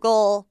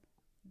Google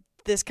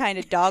this kind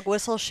of dog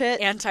whistle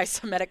shit.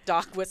 Anti-Semitic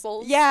dog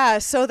whistles. Yeah,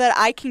 so that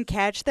I can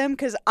catch them,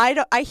 because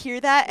I hear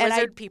that and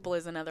Lizard people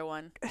is another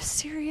one.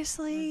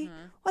 Seriously?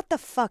 Mm-hmm. What the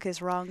fuck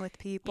is wrong with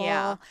people?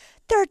 Yeah.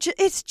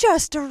 It's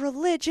just a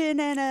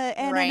religion and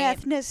an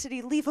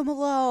ethnicity. Leave them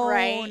alone.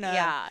 Right,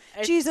 yeah.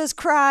 Jesus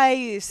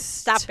Christ.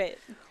 Stop it.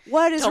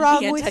 What is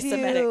wrong with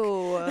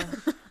you?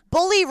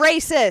 Bully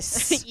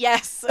racists.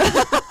 Yes.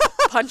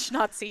 Punch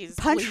Nazis.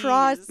 Punch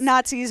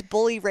Nazis,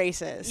 bully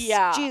racists.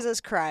 Yeah. Jesus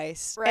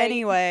Christ. Right.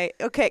 Anyway,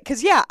 okay,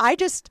 because I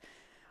just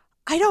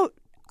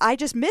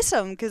miss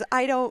them because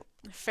I don't.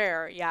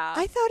 Fair, yeah.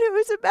 I thought it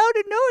was about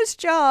a nose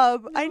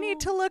job. No. I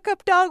need to look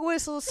up dog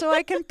whistles so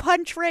I can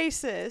punch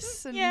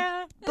racists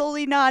and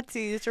bully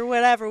Nazis or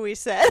whatever we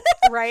said.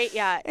 Right,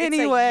 yeah.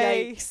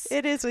 Anyway, it's a yikes.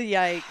 It is a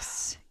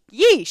yikes.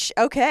 Yeesh.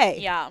 Okay.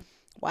 Yeah.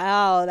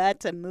 Wow,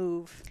 that's a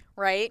move.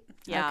 Right?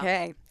 Yeah.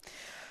 Okay.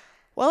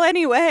 Well,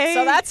 anyway.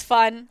 So that's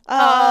fun.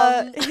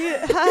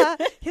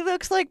 He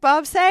looks like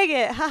Bob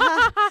Saget.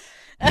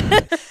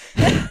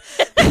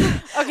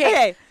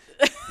 Okay.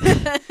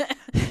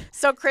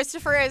 So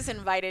Christopher is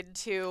invited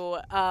to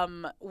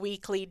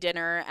weekly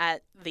dinner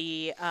at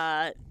the,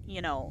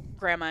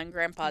 Grandma and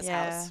Grandpa's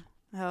house.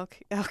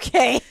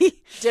 Okay.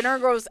 Dinner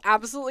goes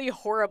absolutely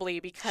horribly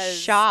because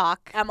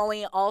Shock.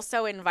 Emily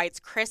also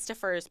invites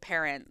Christopher's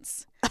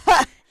parents.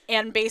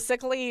 And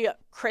basically,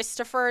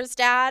 Christopher's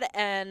dad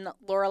and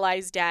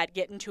Lorelai's dad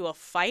get into a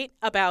fight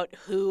about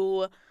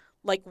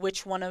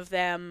which one of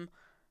them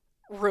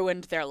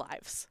ruined their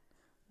lives.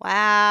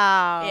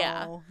 Wow.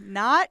 Yeah.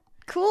 Not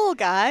cool,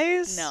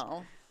 guys.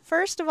 No.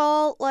 First of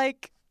all,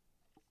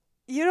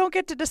 you don't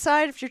get to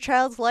decide if your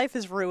child's life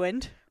is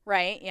ruined.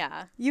 Right,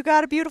 yeah. You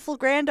got a beautiful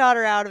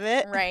granddaughter out of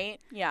it. Right,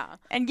 yeah.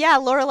 And yeah,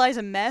 Lorelai's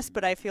a mess,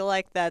 but I feel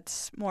like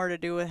that's more to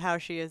do with how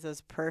she is as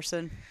a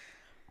person.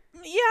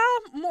 Yeah,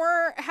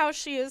 more how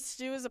she is to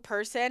do as a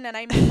person. And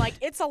I mean,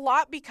 it's a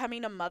lot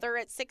becoming a mother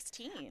at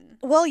 16.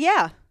 Well,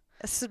 yeah.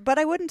 But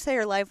I wouldn't say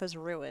her life was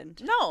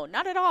ruined. No,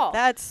 not at all.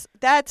 That's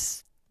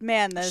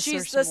man, those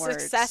she's are the some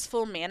words.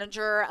 Successful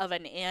manager of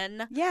an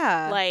inn.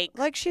 Yeah.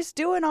 Like she's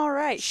doing all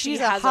right. She She's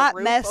has a hot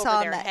roof mess over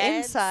on their the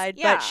heads. inside,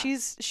 Yeah. but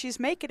she's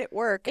making it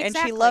work and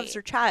Exactly. she loves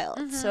her child.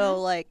 Mhm.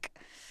 So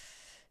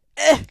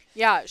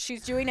yeah,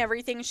 she's doing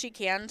everything she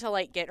can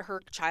to get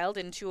her child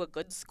into a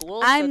good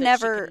school I'm so that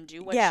never she can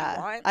do what she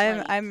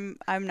wants.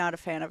 I'm not a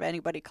fan of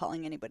anybody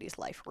calling anybody's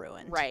life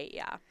ruined. Right,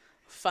 yeah.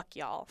 Fuck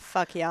y'all.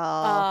 Fuck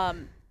y'all.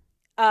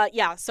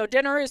 Yeah, so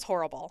dinner is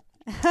horrible.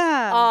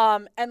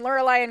 And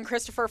Lorelai and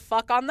Christopher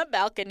fuck on the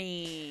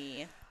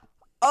balcony.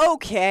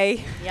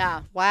 Okay.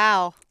 Yeah.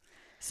 Wow.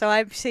 So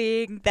I'm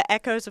seeing the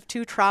echoes of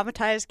two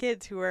traumatized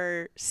kids who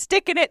are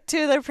sticking it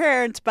to their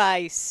parents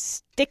by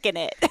sticking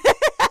it.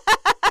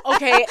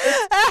 Okay,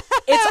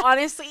 it's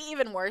honestly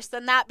even worse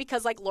than that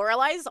because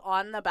Lorelai's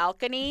on the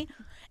balcony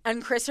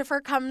and Christopher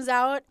comes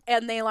out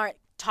and they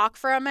talk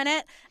for a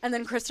minute and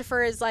then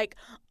Christopher is like,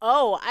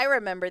 "Oh, I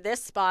remember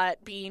this spot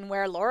being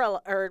where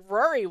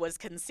Rory was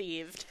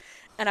conceived."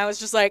 And I was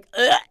just like,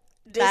 "Ugh,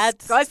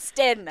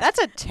 disgusting." That's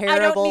a terrible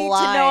I don't need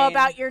line. to know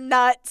about your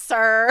nuts,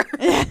 sir.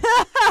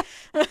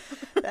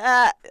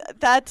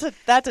 That's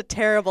a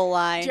terrible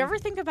line. Do you ever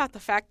think about the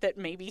fact that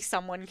maybe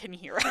someone can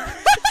hear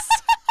us?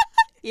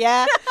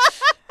 Yeah.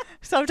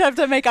 Sometimes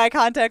I make eye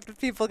contact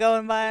with people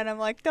going by and I'm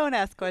like, don't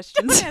ask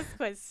questions. Don't ask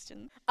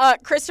questions.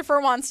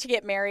 Christopher wants to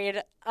get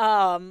married,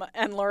 and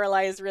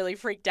Lorelai is really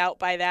freaked out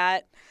by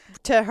that.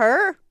 To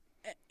her?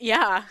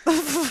 Yeah.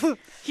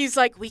 He's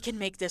like, we can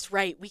make this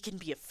right. We can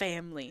be a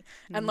family.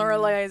 And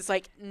Lorelai is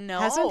like, no.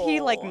 Hasn't he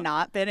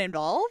not been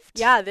involved?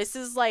 Yeah, this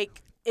is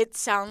it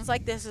sounds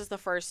like this is the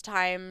first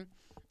time.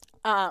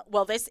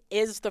 This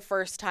is the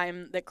first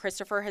time that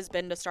Christopher has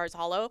been to Stars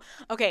Hollow.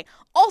 Okay.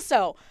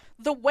 Also,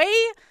 the way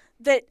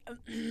that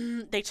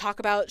they talk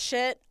about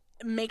shit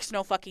makes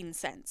no fucking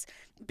sense.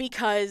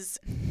 Because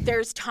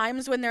there's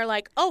times when they're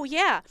like, oh,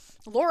 yeah,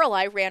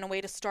 Lorelai ran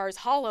away to Stars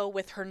Hollow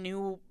with her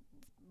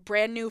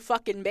brand new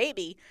fucking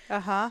baby.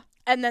 Uh-huh.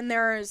 And then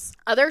there's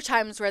other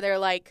times where they're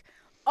like,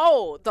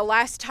 oh, the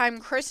last time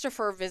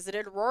Christopher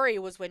visited Rory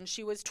was when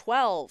she was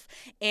 12.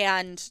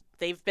 And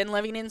they've been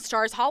living in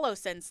Stars Hollow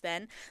since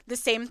then. The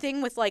same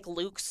thing with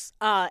Luke's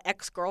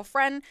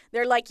ex-girlfriend.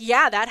 They're like,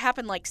 yeah, that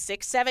happened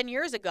 6-7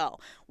 years ago.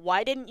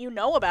 Why didn't you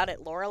know about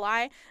it,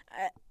 Lorelai?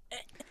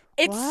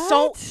 It's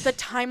what? so the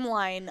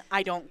timeline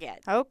I don't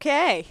get.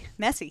 Okay.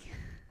 Messy.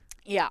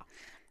 Yeah.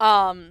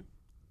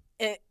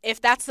 If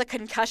that's the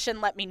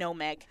concussion, let me know,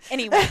 Meg.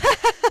 Anyway.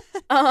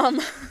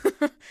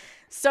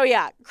 So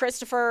yeah,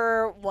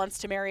 Christopher wants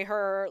to marry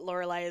her.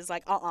 Lorelai is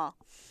like,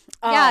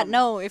 yeah,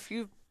 no, if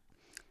you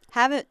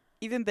haven't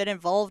even been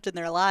involved in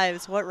their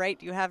lives, what right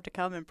do you have to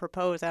come and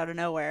propose out of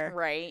nowhere?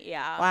 Right,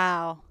 yeah.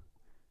 Wow.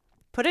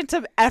 Put in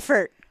some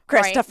effort,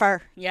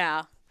 Christopher. Right.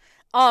 Yeah.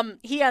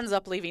 He ends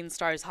up leaving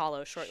Stars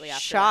Hollow shortly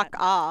after Shock, that.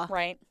 awe.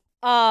 Right.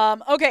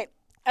 Okay.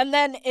 And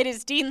then it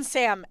is Dean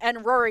Sam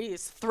and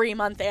Rory's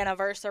 3-month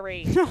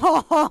anniversary.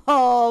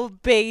 Oh,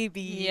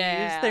 babies.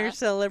 Yeah. They're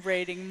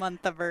celebrating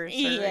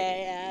month-iversary.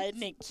 Yeah,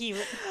 isn't it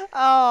cute?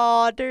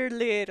 Oh, they're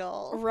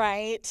little.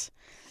 Right.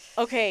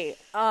 Okay,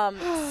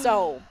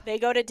 so they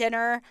go to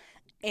dinner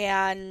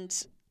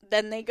and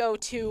then they go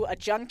to a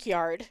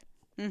junkyard.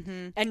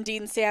 Mm-hmm. And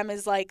Dean Sam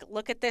is like,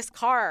 look at this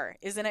car.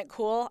 Isn't it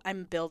cool?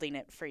 I'm building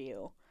it for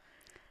you.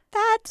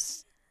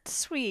 That's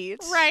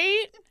sweet.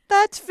 Right?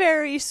 That's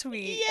very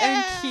sweet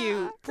and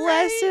cute.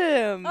 Bless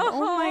him. Uh-huh.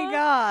 Oh my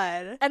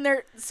God. And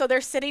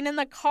they're sitting in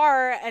the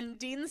car and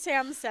Dean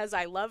Sam says,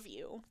 I love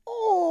you.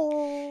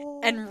 Oh.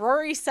 And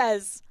Rory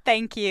says,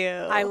 thank you.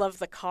 I love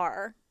the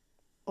car.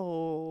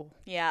 Oh.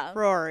 Yeah.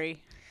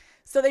 Rory.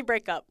 So they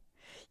break up.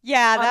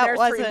 Yeah, on that their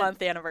wasn't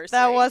 3-month anniversary.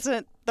 That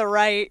wasn't the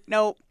right.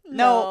 No,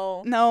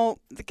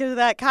 because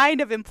that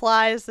kind of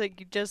implies that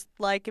you just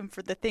like him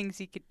for the things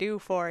he could do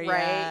for you.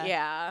 Right,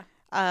 yeah.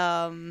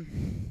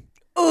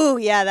 Oh,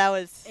 yeah, that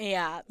was...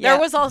 Yeah. There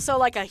was also,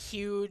 a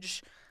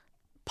huge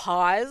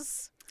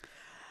pause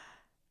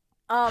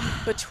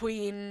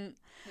between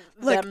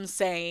them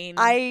saying...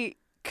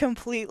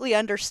 completely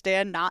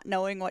understand not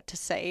knowing what to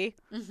say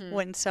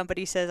when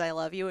somebody says I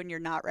love you and you're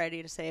not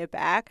ready to say it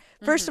back.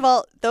 First of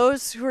all,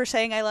 those who are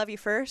saying I love you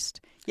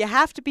first, you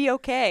have to be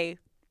okay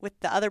with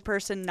the other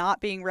person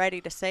not being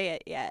ready to say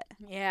it yet.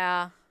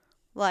 Yeah.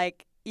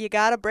 Like, you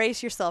gotta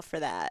brace yourself for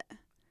that.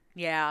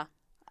 Yeah.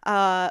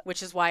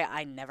 Which is why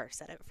I never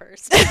said it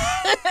first.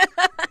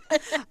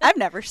 I've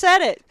never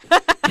said it.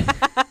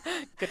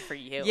 Good for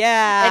you.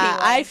 Yeah, anyway.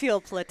 I feel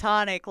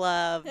platonic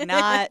love,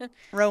 not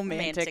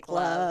romantic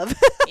love.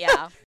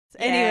 Yeah.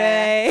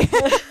 Anyway.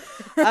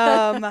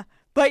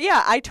 But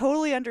yeah, I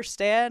totally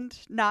understand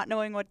not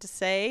knowing what to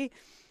say.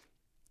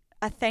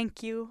 A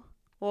thank you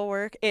will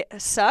work.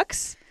 It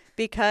sucks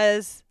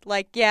because,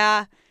 like,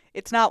 yeah,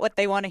 it's not what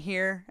they want to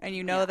hear, and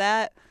you know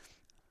that.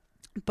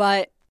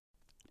 But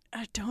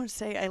don't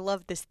say I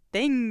love this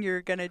thing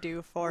you're gonna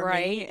do for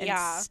me.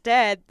 Yeah.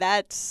 Instead,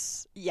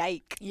 that's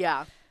yike.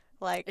 Yeah.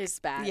 Like, it's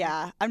bad.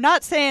 Yeah. I'm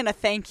not saying a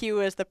thank you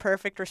is the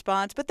perfect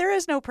response, but there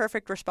is no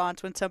perfect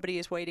response when somebody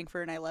is waiting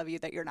for an I love you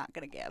that you're not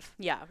gonna give.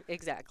 Yeah,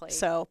 exactly.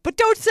 So, but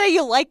don't say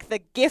you like the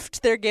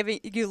gift they're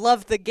giving. You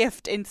love the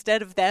gift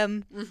instead of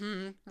them.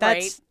 Mm-hmm.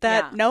 That's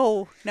that.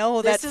 Yeah.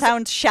 No, that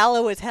sounds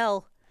shallow as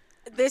hell.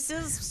 This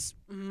is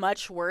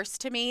much worse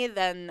to me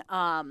than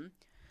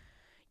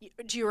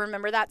do you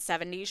remember that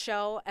 70s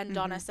show and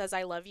Donna says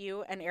I love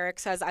you and Eric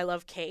says I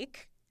love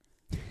cake?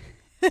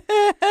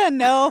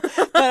 No,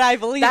 but I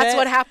believe that's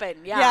what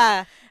happened.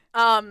 Yeah.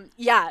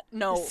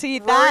 No. See,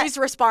 Rory's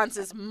response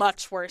is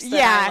much worse than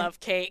I love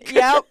cake.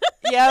 Yep.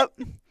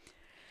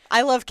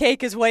 I love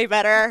cake is way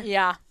better.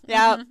 Yeah.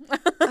 Yeah.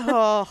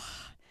 Oh.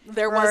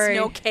 There was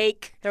no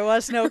cake. There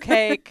was no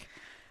cake.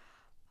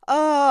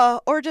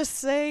 Or just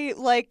say,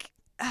 like,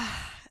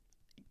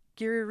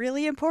 you're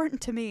really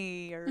important to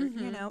me, or,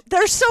 you know.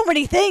 There's so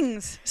many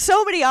things,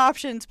 so many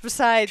options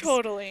besides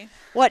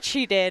what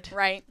she did.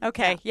 Right.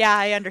 Okay, yeah,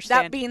 I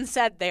understand. That being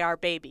said, they are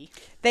baby.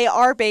 They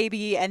are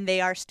baby, and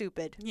they are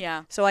stupid.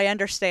 Yeah. So I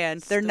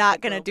understand. They're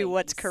not going to do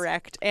what's babies.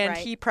 correct. And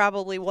he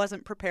probably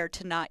wasn't prepared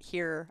to not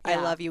hear I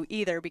love you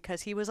either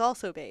because he was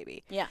also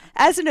baby. Yeah.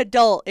 As an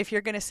adult, if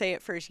you're going to say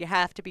it first, you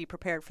have to be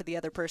prepared for the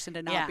other person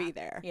to not be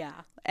there. Yeah.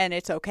 And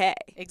it's okay.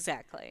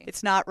 Exactly.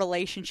 It's not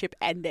relationship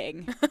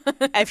ending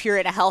if you're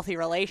in a healthy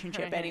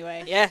relationship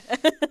anyway. Yeah.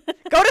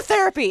 Go to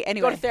therapy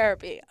anyway. Go to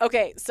therapy.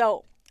 Okay,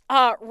 so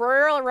Rory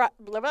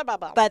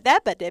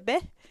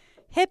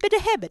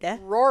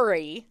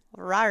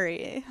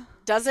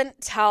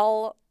doesn't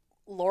tell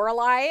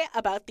Lorelai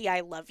about the I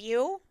love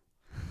you.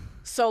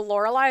 So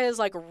Lorelai is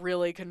like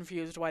really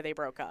confused why they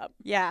broke up.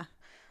 Yeah.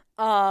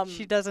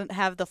 She doesn't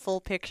have the full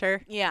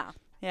picture. Yeah.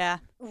 Yeah.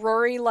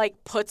 Rory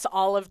like puts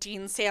all of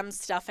Dean Sam's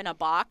stuff in a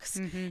box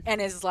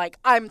and is like,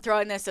 I'm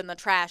throwing this in the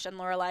trash. And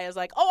Lorelai is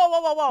like,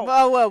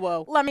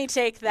 whoa. Let me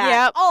take that.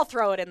 Yep. I'll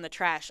throw it in the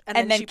trash.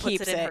 And then she keeps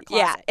puts it in her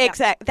closet. Yeah,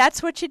 exactly.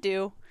 That's what you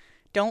do.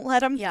 Don't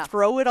let them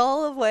throw it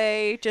all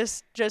away.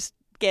 Just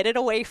get it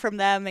away from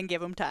them and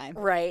give them time.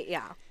 Right,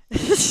 yeah.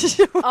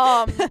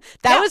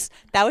 That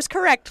was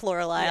correct,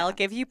 Lorelai. I'll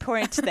give you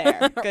points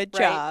there. Good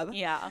job. Right,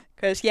 yeah.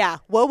 Because,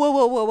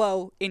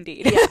 whoa,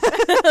 indeed. Yeah.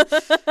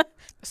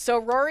 So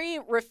Rory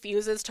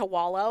refuses to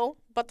wallow,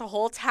 but the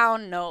whole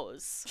town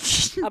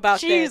knows about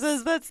Jesus,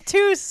 this. That's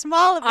too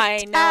small of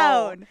a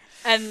town. Know.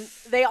 And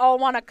they all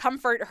want to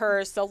comfort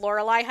her, so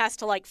Lorelai has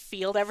to, like,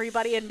 field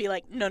everybody and be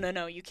like,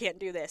 no, you can't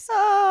do this.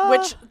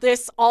 Which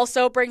this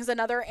also brings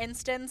another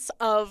instance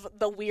of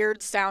the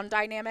weird sound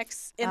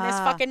dynamics in this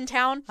fucking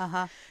town.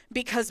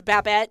 Because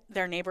Babette,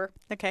 their neighbor,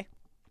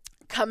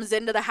 comes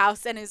into the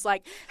house and is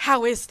like,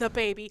 how is the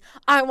baby?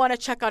 I want to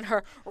check on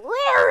her.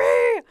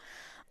 Rory!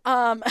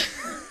 And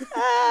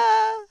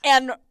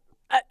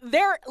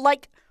they're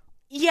like,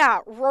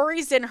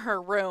 Rory's in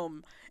her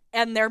room.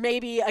 And they're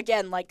maybe,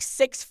 again, like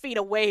 6 feet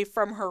away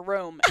from her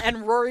room.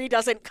 And Rory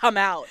doesn't come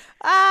out.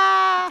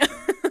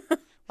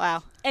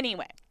 Wow.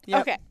 Anyway.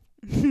 Yep. Okay.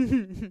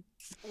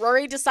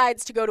 Rory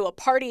decides to go to a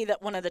party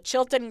that one of the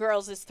Chilton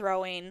girls is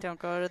throwing. Don't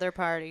go to their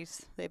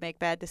parties. They make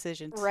bad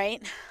decisions.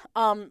 Right.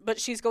 But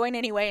she's going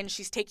anyway, and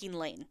she's taking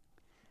Lane.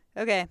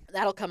 Okay.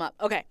 That'll come up.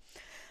 Okay.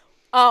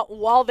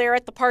 While they're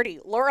at the party,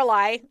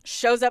 Lorelai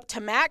shows up to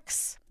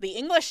Max, the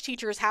English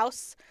teacher's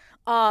house.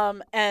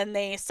 And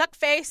they suck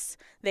face,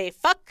 they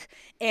fuck,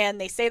 and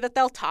they say that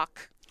they'll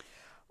talk.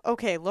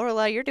 Okay,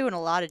 Lorelai, you're doing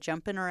a lot of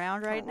jumping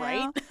around right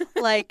now.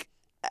 Like,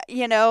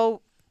 you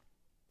know,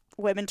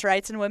 women's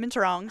rights and women's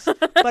wrongs.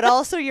 But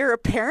also you're a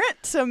parent,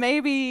 so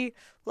maybe,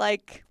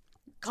 like...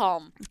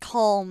 Calm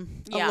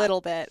a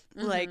little bit.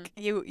 Like,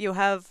 you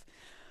have...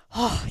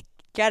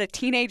 got a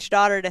teenage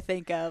daughter to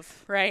think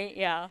of. Right,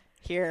 yeah.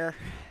 Here.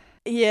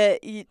 Yeah.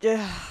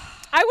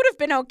 I would have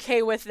been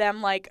okay with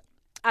them, like...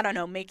 I don't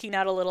know, making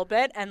out a little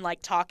bit and,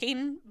 like,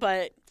 talking,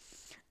 but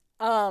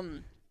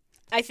I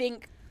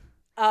think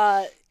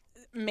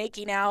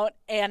making out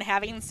and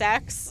having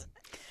sex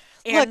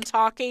and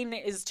talking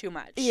is too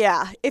much.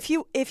 Yeah. If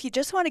you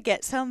just want to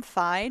get some,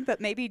 fine,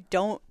 but maybe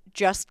don't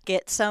just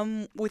get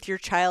some with your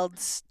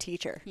child's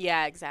teacher.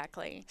 Yeah,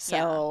 exactly.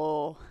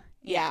 So,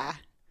 yeah.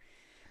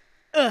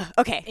 Ugh,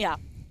 okay. Yeah.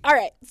 All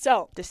right,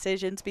 so.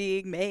 Decisions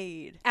being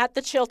made. At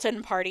the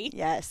Chilton party.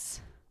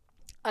 Yes.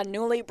 A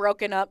newly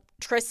broken up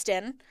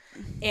Tristan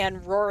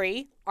and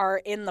Rory are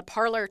in the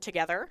parlor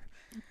together.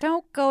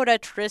 Don't go to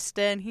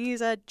Tristan.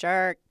 He's a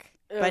jerk.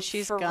 But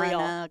she's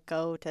gonna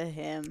go to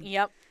him.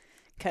 Yep.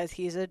 Because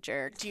he's a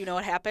jerk. Do you know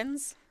what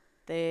happens?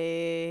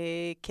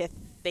 They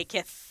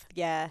kiss.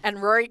 Yeah.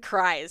 And Rory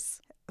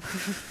cries.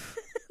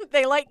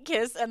 They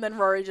kiss, and then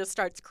Rory just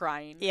starts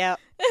crying. Yep.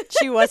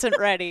 She wasn't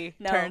ready,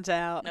 turns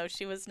out. No,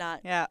 she was not.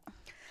 Yeah.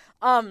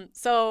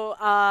 So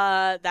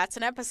that's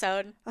an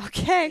episode.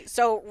 Okay.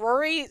 So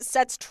Rory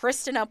sets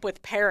Tristan up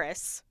with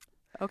Paris.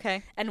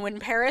 Okay. And when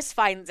Paris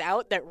finds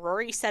out that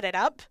Rory set it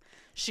up,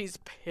 she's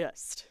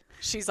pissed.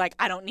 She's like,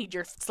 I don't need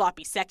your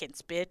sloppy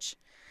seconds, bitch.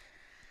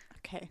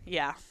 Okay.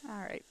 Yeah. All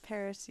right,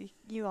 Paris,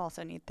 you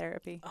also need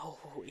therapy. Oh,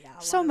 yeah.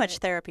 So much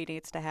therapy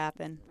needs to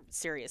happen.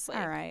 Seriously.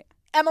 All right.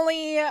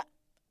 Emily,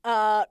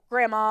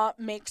 grandma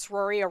makes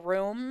Rory a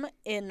room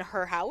in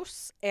her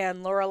house,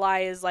 and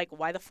Lorelai is like,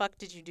 why the fuck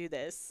did you do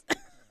this?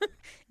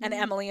 And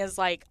Emily is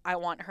like, I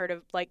want her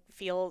to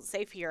feel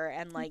safe here,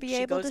 and be she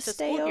able goes to school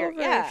stay here.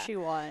 over Yeah. if she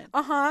wants.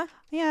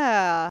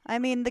 Yeah. I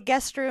mean, the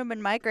guest room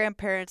in my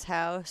grandparents'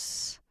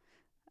 house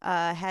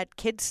had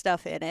kid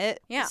stuff in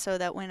it. Yeah. So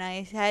that when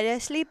I had a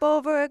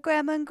sleepover at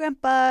Grandma and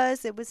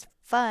Grandpa's, it was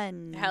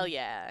fun. Hell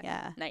yeah.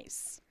 Yeah.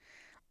 Nice.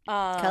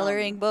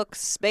 Coloring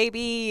books,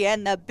 baby,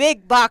 and the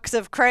big box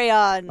of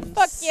crayons.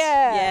 Fuck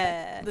yeah.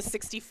 Yeah. The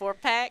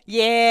 64-pack.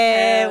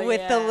 Yeah, Hell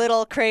with the yeah.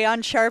 little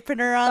crayon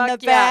sharpener on Fuck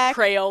the yeah. back.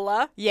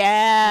 Crayola.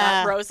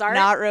 Yeah. Not rose art?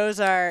 Not rose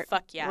art.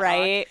 Fuck yeah.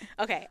 Right.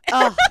 Dog. Okay.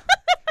 Oh.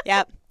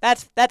 Yep.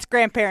 That's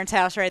grandparents'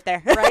 house right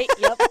there. Right?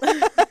 Yep.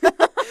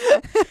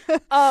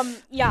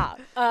 Yeah.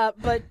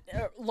 But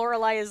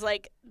Lorelai is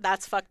like,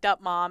 that's fucked up,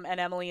 Mom. And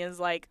Emily is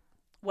like,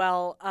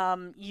 well,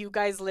 you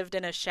guys lived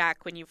in a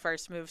shack when you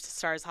first moved to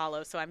Stars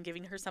Hollow, so I'm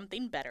giving her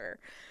something better.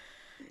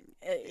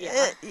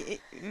 Yeah.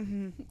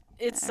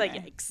 It's a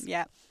yikes.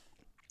 Yeah.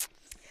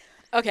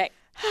 Okay.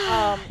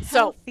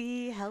 So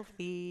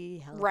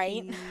healthy.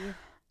 Right.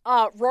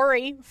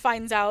 Rory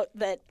finds out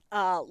that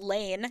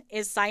Lane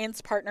is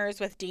science partners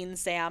with Dean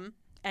Sam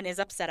and is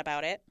upset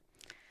about it.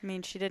 I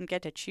mean, she didn't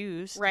get to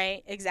choose.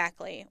 Right,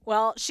 exactly.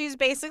 Well, she's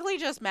basically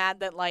just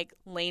mad that,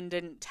 Lane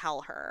didn't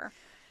tell her.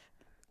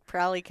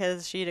 Probably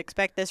because she'd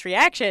expect this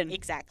reaction.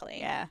 Exactly.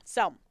 Yeah.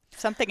 So.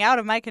 Something out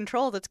of my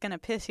control that's going to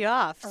piss you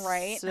off.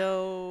 Right.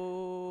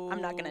 So.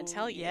 I'm not going to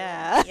tell you.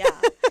 Yeah. Yeah.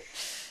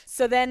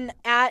 So then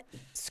at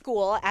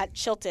school, at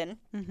Chilton,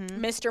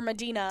 Mr.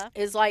 Medina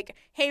is like,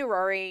 hey,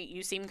 Rory,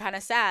 you seem kind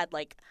of sad.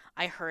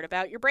 I heard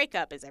about your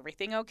breakup. Is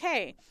everything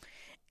okay?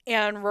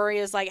 And Rory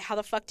is like, how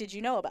the fuck did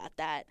you know about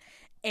that?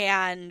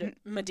 And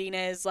Medina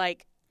is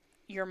like,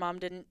 your mom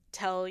didn't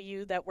tell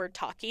you that we're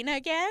talking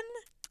again?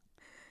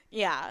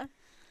 Yeah.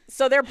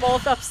 So they're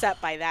both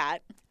upset by that.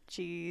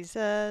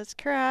 Jesus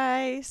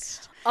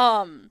Christ.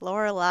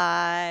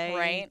 Lorelai.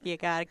 Right. You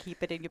gotta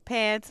keep it in your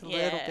pants a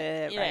little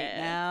bit right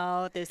yeah.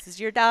 now. This is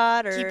your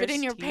daughter. Keep it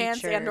in your teacher.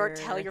 pants and/or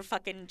tell your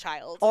fucking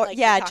child. Or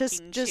yeah, you're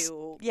just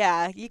to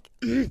yeah.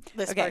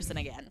 this okay. person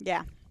again.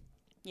 Yeah.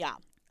 Yeah.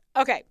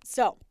 Okay.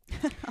 So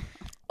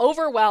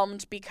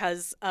overwhelmed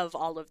because of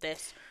all of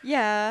this.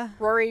 Yeah.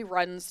 Rory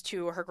runs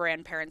to her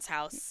grandparents'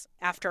 house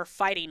after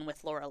fighting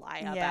with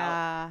Lorelai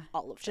about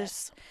all of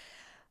this.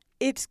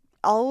 It's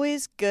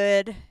always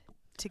good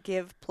to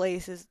give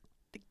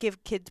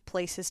kids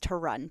places to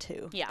run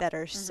to that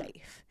are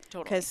safe.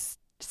 Totally. Because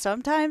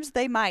sometimes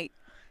they might.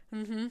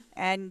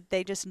 And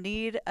they just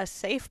need a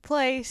safe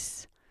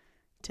place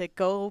to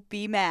go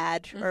be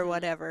mad or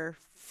whatever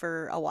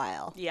for a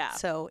while. Yeah.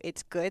 So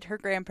it's good her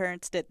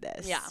grandparents did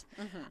this. Yeah.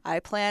 I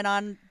plan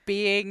on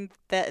being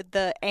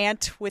the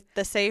aunt with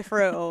the safe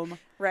room.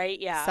 Right,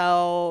 yeah.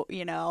 So,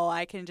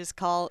 I can just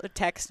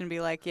text and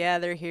be like, yeah,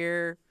 they're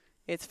here.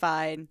 It's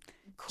fine.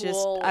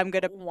 Cool. I'm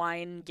gonna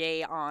wine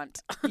gay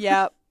aunt.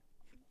 Yep.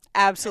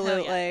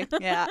 Absolutely.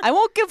 Yeah. I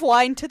won't give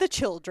wine to the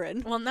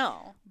children. Well,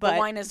 no. But the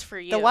wine is for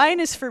you. The wine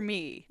is for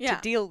me to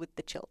deal with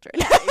the children.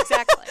 Yeah,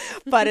 exactly.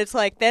 But it's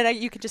then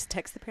you can just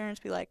text the parents,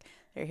 be like,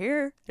 they're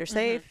here, they're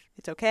safe,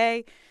 it's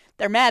okay.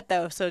 They're mad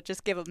though, so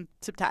just give them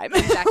some time.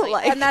 Exactly.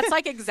 And that's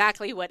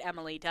exactly what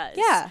Emily does.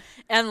 Yeah.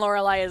 And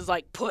Lorelai is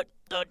like, put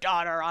the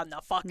daughter on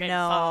the fucking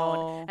No.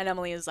 phone. And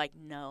Emily is like,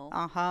 no.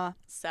 Uh-huh.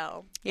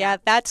 So. Yeah,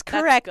 that's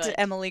correct, good.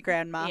 Emily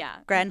Grandma. Yeah.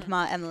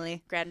 Grandma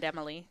Emily. Grand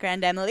Emily.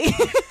 Grand Emily.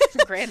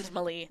 Grand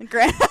Millie.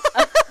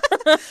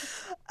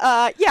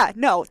 Yeah,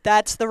 no,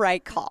 that's the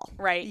right call.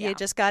 Right, You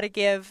just got to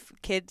give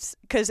kids,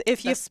 because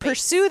if you space.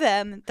 pursue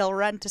them, they'll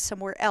run to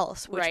somewhere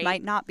else, which Right.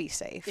 might not be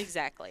safe.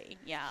 Exactly.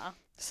 Yeah.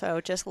 So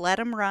just let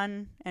them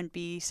run and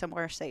be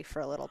somewhere safe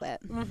for a little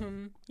bit.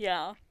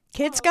 Yeah.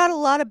 Kids got a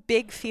lot of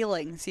big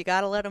feelings. You got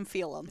to let them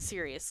feel them.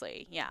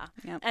 Seriously. Yeah.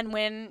 Yep. And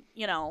when,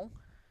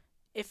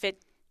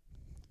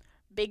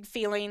 big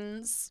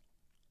feelings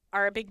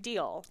are a big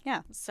deal.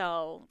 Yeah.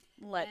 So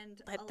let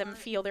them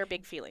feel their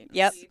big feelings.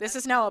 Yep. This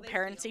is now a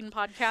parenting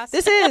podcast.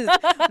 This is.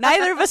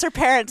 Neither of us are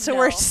parents, so No.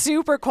 we're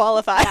super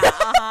qualified.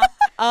 Yeah,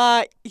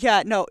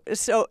 Yeah, no.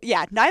 So,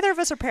 yeah, neither of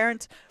us are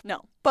parents.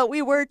 No. But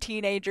we were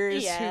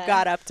teenagers who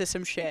got up to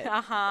some shit.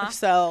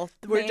 So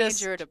we're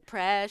Major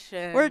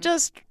depression. We're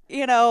just,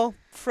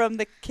 from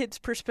the kids'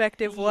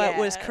 perspective, what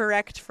was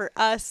correct for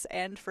us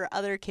and for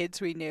other kids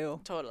we knew.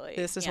 Totally.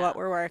 This is what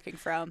we're working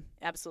from.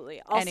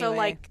 Absolutely. Also,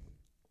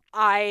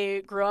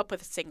 I grew up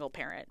with a single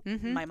parent,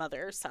 my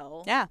mother.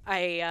 So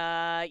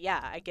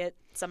I get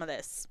some of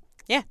this.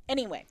 Yeah.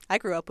 Anyway. I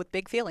grew up with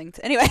big feelings.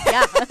 Anyway.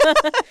 Yeah.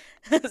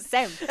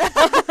 Same.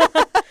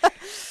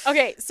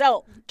 Okay,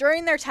 so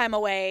during their time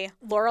away,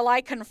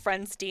 Lorelai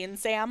confronts Dean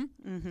Sam.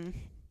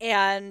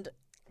 And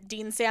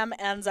Dean Sam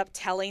ends up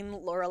telling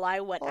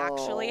Lorelai what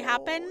actually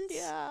happened.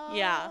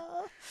 Yeah.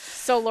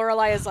 So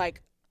Lorelai is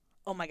like,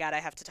 oh my God, I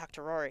have to talk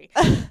to Rory.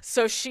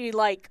 So she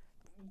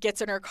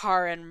gets in her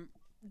car and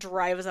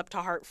drives up to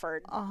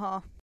Hartford.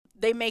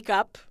 They make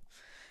up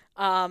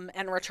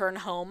and return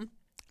home.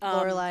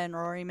 Lorelai and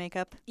Rory make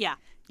up? Yeah.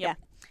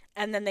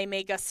 And then they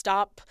make a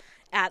stop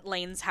at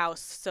Lane's house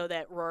so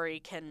that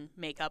Rory can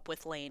make up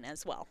with Lane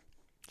as well.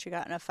 She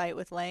got in a fight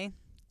with Lane?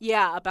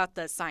 Yeah, about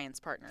the science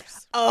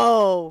partners.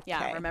 Oh, okay.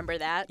 Yeah, remember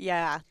that?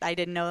 Yeah, I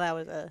didn't know that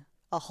was a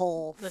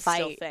whole the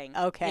fight. Still thing.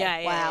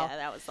 Okay, wow. Yeah,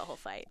 that was the whole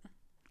fight.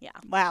 Yeah.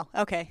 Wow,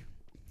 okay.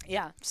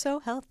 Yeah. So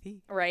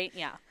healthy. Right,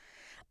 yeah.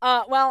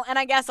 Well, and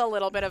I guess a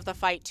little bit of the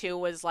fight, too,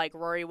 was,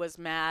 Rory was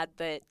mad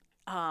that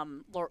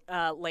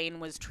Lane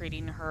was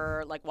treating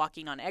her,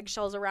 walking on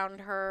eggshells around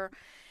her.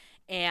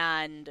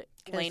 And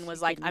Lane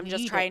was like, I'm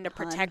just trying to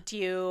protect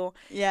you.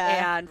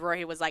 Yeah. And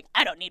Rory was like,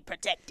 I don't need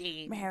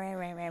protecting.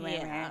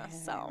 Yeah,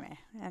 so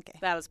okay.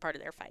 That was part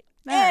of their fight.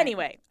 All right.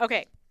 Anyway,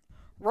 okay.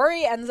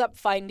 Rory ends up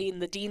finding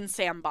the Dean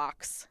Sam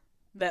box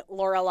that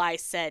Lorelai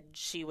said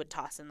she would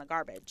toss in the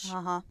garbage.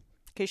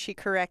 Because she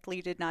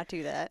correctly did not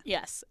do that.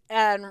 Yes.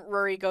 And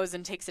Rory goes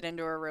and takes it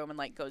into her room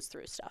and, goes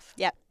through stuff.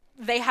 Yep.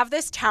 They have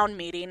this town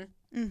meeting.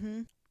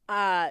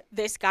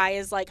 This guy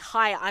is like,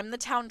 hi, I'm the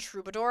town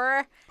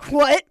troubadour.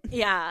 What?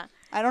 Yeah.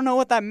 I don't know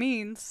what that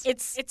means.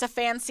 It's a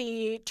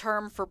fancy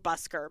term for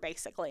busker,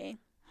 basically.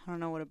 I don't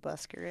know what a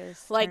busker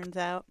is, turns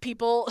out.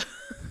 People,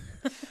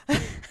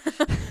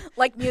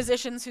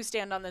 musicians who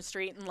stand on the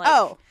street and,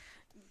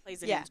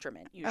 plays an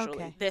instrument, usually.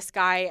 Okay. This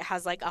guy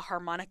has, a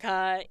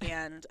harmonica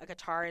and a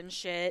guitar and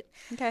shit.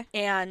 Okay.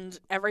 And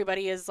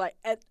everybody is like...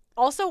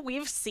 Also,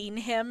 we've seen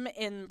him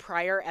in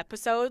prior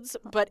episodes,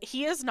 but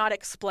he is not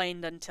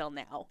explained until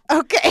now.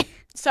 Okay.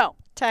 So,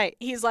 tight.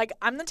 He's like,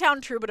 I'm the town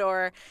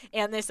troubadour,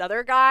 and this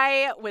other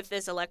guy with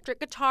this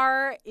electric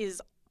guitar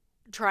is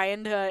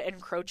trying to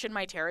encroach in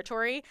my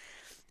territory.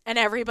 And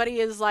everybody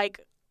is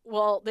like,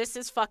 well, this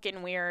is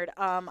fucking weird.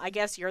 I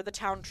guess you're the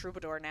town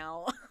troubadour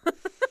now.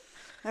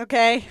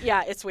 Okay.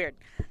 Yeah, it's weird.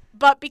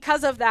 But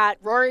because of that,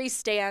 Rory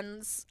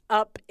stands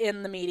up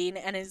in the meeting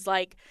and is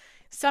like,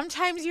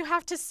 sometimes you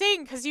have to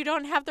sing because you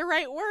don't have the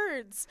right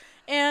words.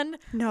 And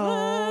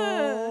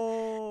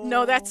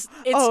no, that's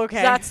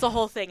the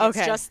whole thing.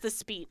 It's just the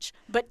speech.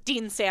 But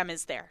Dean Sam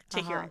is there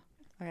to hear it.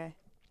 Okay.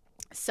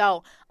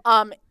 So,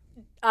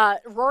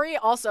 Rory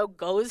also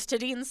goes to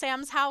Dean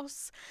Sam's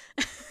house,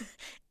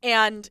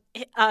 and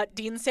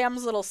Dean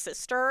Sam's little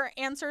sister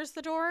answers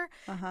the door,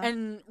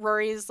 and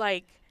Rory's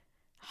like,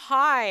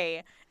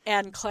 "Hi,"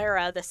 and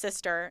Clara, the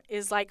sister,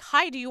 is like,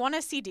 "Hi, do you want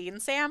to see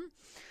Dean Sam?"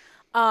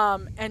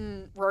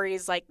 And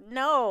Rory's like,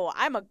 no,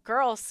 I'm a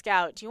Girl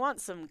Scout. Do you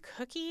want some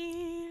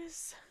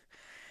cookies?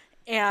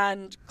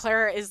 And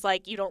Clara is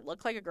like, you don't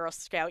look like a Girl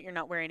Scout. You're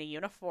not wearing a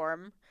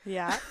uniform.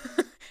 Yeah.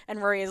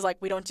 And Rory is like,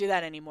 we don't do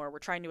that anymore. We're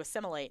trying to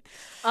assimilate.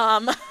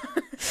 And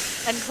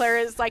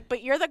Clara is like,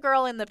 but you're the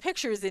girl in the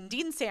pictures in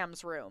Dean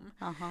Sam's room.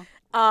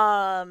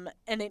 And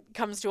it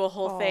comes to a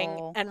whole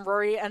thing. And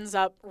Rory ends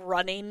up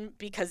running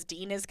because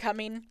Dean is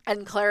coming.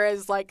 And Clara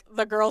is like,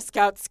 the Girl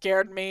Scout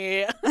scared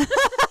me.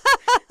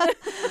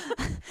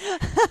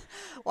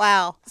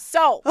 Wow.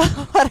 So,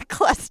 what a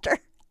cluster.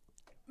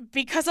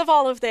 Because of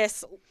all of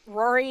this,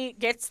 Rory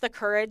gets the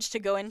courage to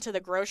go into the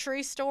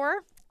grocery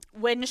store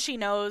when she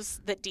knows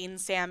that Dean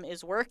Sam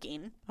is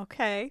working.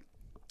 Okay.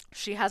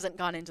 She hasn't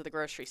gone into the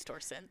grocery store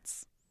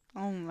since.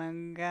 Oh my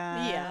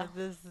God. Yeah.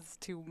 This is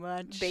too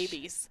much.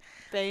 Babies.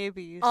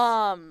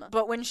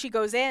 But when she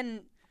goes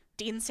in,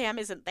 Dean Sam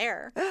isn't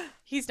there.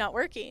 He's not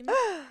working.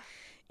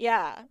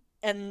 Yeah.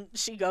 And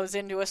she goes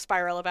into a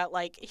spiral about,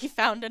 he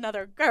found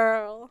another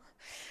girl.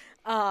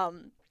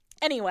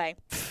 Anyway,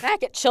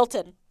 back at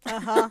Chilton.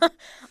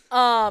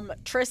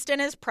 Tristan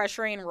is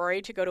pressuring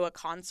Rory to go to a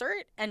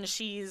concert, and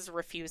she's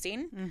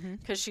refusing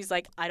because she's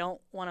like, I don't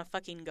want to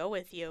fucking go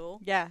with you.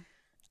 Yeah.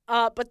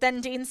 But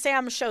then Dean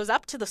Sam shows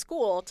up to the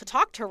school to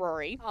talk to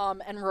Rory,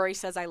 and Rory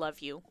says, I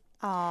love you.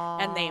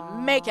 Aww. And they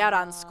make out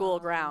on school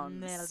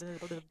grounds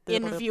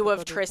in view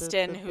of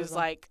Tristan, who's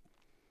like,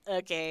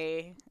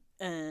 okay.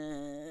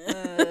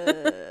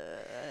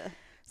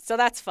 So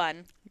that's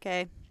fun.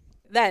 Okay.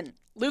 Then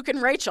Luke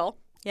and Rachel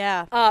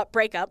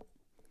break up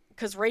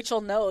because Rachel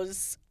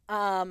knows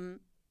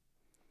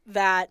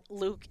that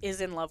Luke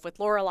is in love with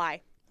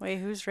Lorelai. Wait,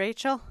 who's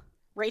Rachel?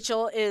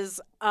 Rachel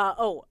is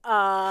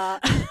I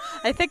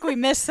think we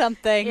missed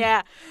something.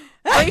 Yeah.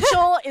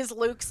 Rachel is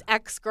Luke's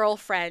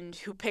ex-girlfriend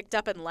who picked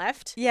up and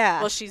left. Yeah.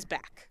 Well, she's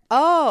back.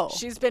 Oh.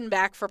 She's been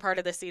back for part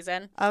of the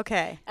season.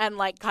 Okay. And,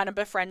 like, kind of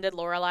befriended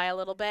Lorelai a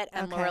little bit.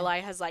 And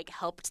Lorelai has, like,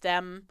 helped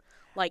them,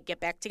 like, get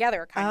back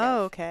together, kind of.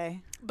 Oh,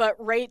 okay. But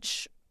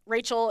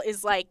Rachel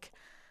is like,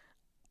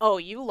 oh,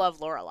 you love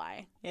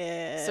Lorelai.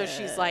 Yeah. So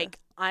she's like,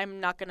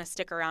 I'm not going to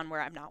stick around where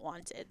I'm not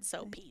wanted.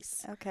 So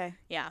peace. Okay.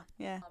 Yeah.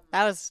 Yeah.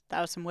 That was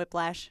some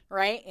whiplash.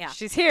 Right? Yeah.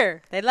 She's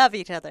here. They love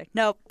each other.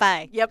 Nope.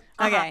 Bye. Yep.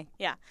 Okay.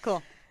 Yeah.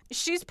 Cool.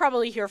 She's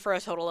probably here for a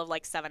total of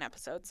like 7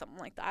 episodes, something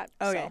like that.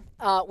 Okay.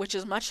 So, which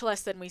is much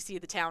less than we see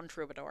the town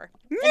troubadour.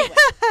 Anyway.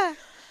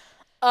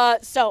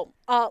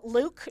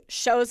 Luke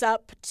shows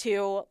up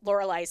to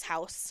Lorelai's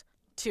house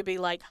to be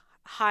like,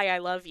 hi, I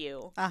love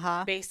you.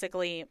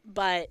 Basically.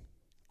 But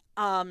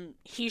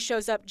he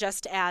shows up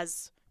just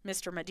as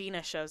Mr.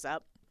 Medina shows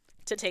up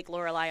to take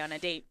Lorelai on a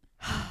date.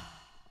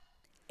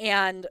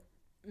 And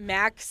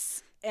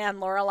Max and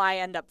Lorelai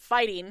end up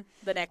fighting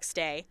the next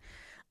day.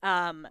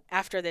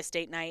 After this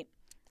date night,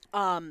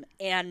 and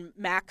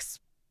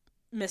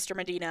Mr.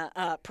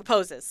 Medina,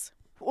 proposes.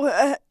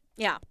 What?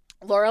 Yeah.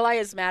 Lorelai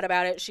is mad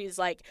about it. She's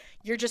like,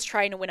 you're just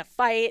trying to win a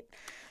fight.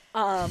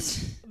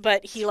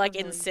 But he, like,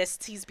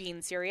 insists he's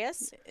being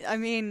serious. I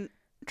mean,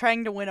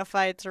 trying to win a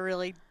fight's a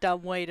really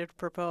dumb way to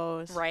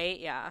propose. Right,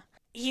 yeah.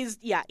 He's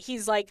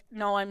like,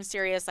 no, I'm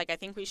serious. Like, I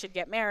think we should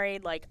get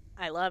married. Like,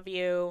 I love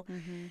you.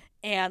 Mm-hmm.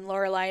 And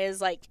Lorelai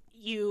is like,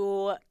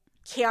 you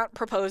can't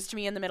propose to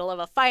me in the middle of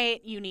a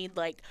fight. You need,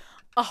 like,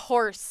 a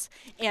horse,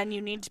 and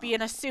you need to be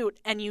in a suit,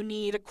 and you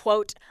need,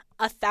 quote,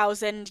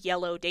 1,000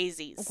 yellow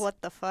daisies. What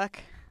the fuck?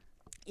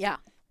 Yeah.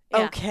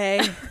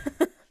 Okay.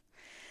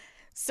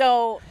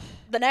 So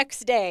the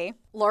next day,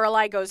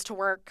 Lorelai goes to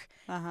work,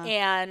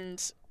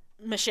 and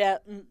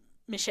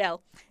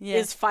Michelle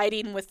is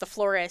fighting with the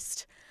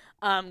florist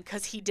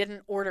because he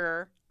didn't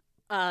order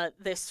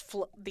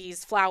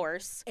these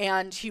flowers,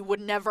 and he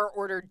would never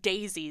order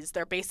daisies.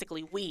 They're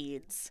basically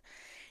weeds.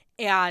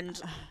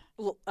 And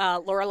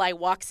Lorelai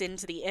walks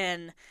into the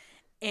inn,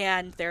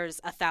 and there's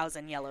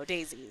 1,000 yellow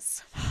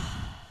daisies.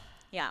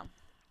 Yeah.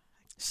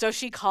 So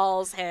she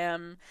calls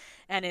him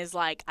and is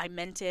like, I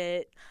meant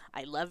it.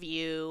 I love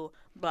you.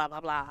 Blah, blah,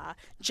 blah.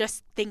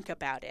 Just think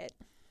about it.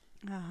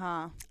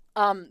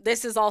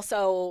 This is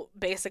also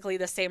basically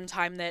the same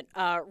time that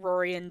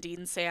Rory and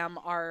Dean Sam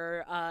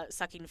are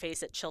sucking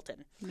face at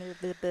Chilton.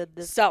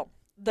 So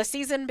the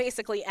season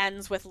basically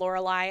ends with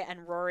Lorelai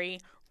and Rory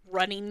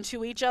running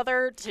to each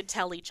other to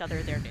tell each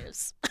other their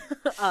news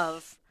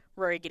of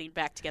Rory getting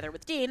back together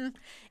with Dean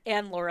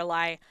and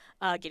Lorelai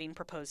getting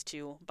proposed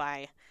to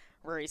by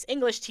Rory's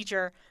English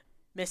teacher,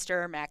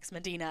 Mr. Max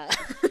Medina.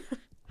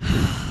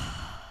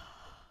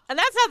 And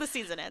that's how the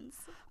season ends.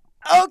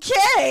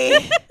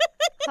 Okay.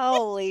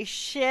 Holy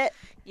shit.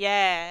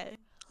 Yeah.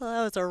 Well,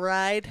 that was a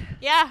ride.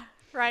 Yeah.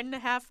 Ride and a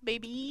half,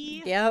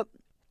 baby. Yep.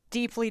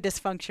 Deeply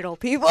dysfunctional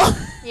people.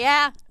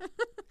 Yeah.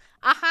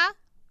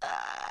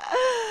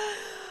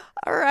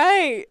 All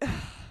right.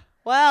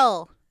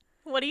 Well.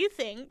 What do you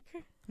think?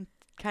 I'm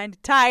kind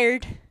of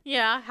tired.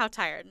 Yeah. How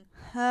tired?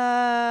 Is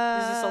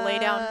this a lay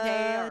down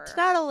day? Or? It's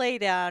not a lay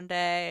down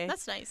day.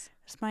 That's nice.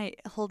 Just might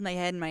hold my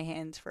head in my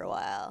hands for a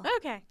while.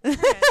 Okay. All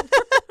right.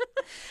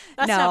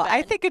 That's no, not bad.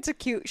 I think it's a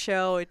cute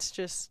show. It's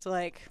just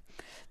like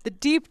the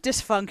deep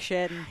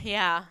dysfunction.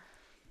 Yeah.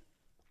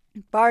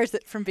 Bars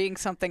it from being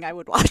something I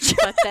would watch.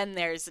 But then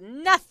there's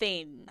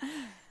nothing.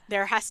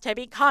 There has to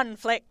be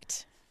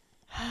conflict.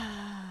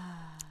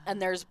 And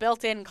there's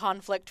built-in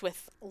conflict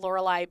with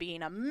Lorelai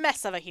being a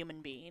mess of a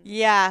human being.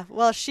 Yeah,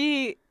 well,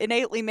 she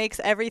innately makes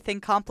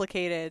everything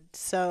complicated,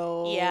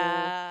 so...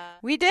 Yeah.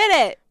 We did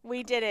it!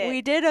 We did it.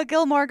 We did a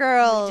Gilmore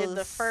Girls! We did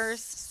the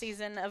first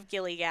season of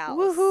Gilly Gals.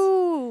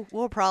 Woohoo!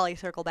 We'll probably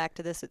circle back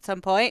to this at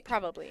some point.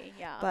 Probably,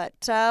 yeah. But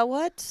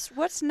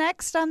what's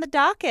next on the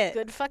docket?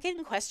 Good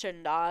fucking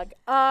question, dog.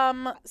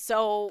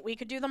 So we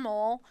could do them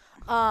all.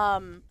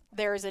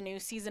 There's a new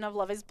season of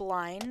Love is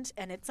Blind,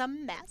 and it's a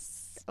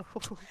mess.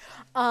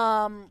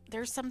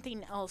 There's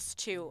something else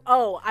too.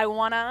 Oh, I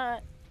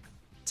wanna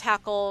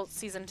tackle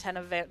season 10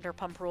 of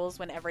Vanderpump Rules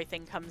when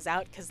everything comes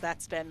out, because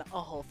that's been a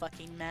whole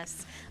fucking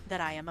mess that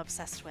I am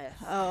obsessed with.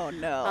 Oh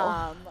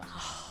no.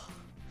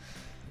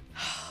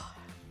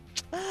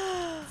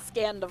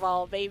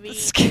 Scandival, baby.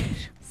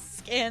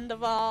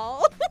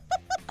 Scandival.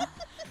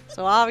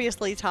 So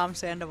obviously Tom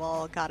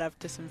Sandoval got up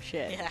to some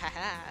shit.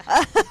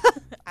 Yeah.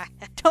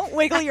 Don't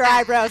wiggle your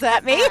eyebrows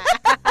at me.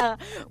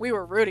 We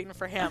were rooting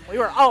for him. We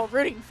were all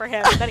rooting for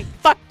him, and then he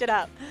fucked it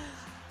up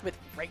with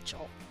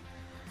Rachel.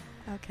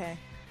 Okay.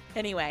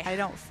 Anyway. I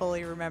don't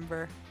fully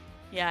remember.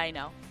 Yeah, I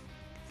know.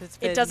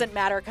 It doesn't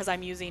matter because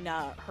I'm using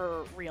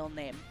her real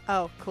name.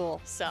 Oh,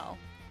 cool. So.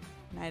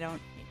 I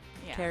don't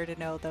care to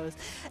know those.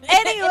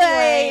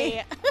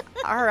 Anyway.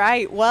 All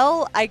right.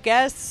 Well, I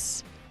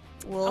guess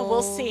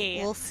we'll see.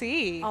 We'll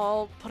see.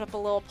 I'll put up a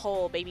little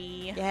poll,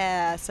 baby.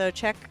 Yeah. So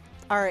check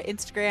our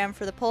Instagram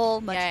for the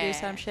poll. Much do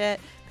some shit.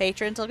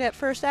 Patrons will get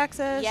first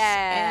access.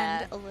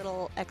 Yeah. And a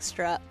little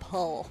extra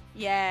poll.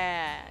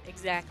 Yeah,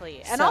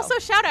 exactly. And also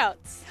shout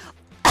outs.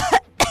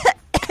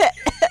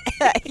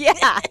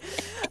 Yeah.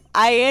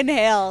 I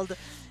inhaled,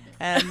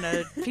 and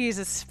a piece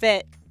of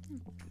spit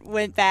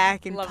went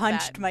back and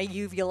punched my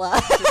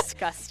uvula.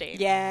 Disgusting.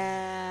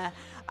 Yeah.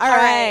 All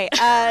right.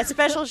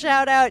 Special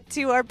shout out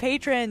to our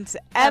patrons,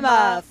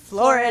 Emma,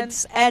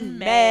 Florence, and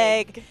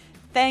Meg.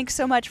 Thanks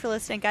so much for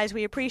listening, guys.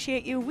 We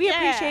appreciate you. We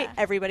appreciate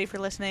everybody for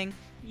listening.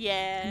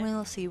 Yeah.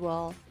 We'll see you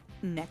all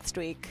next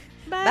week.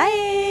 Bye.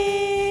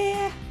 Bye.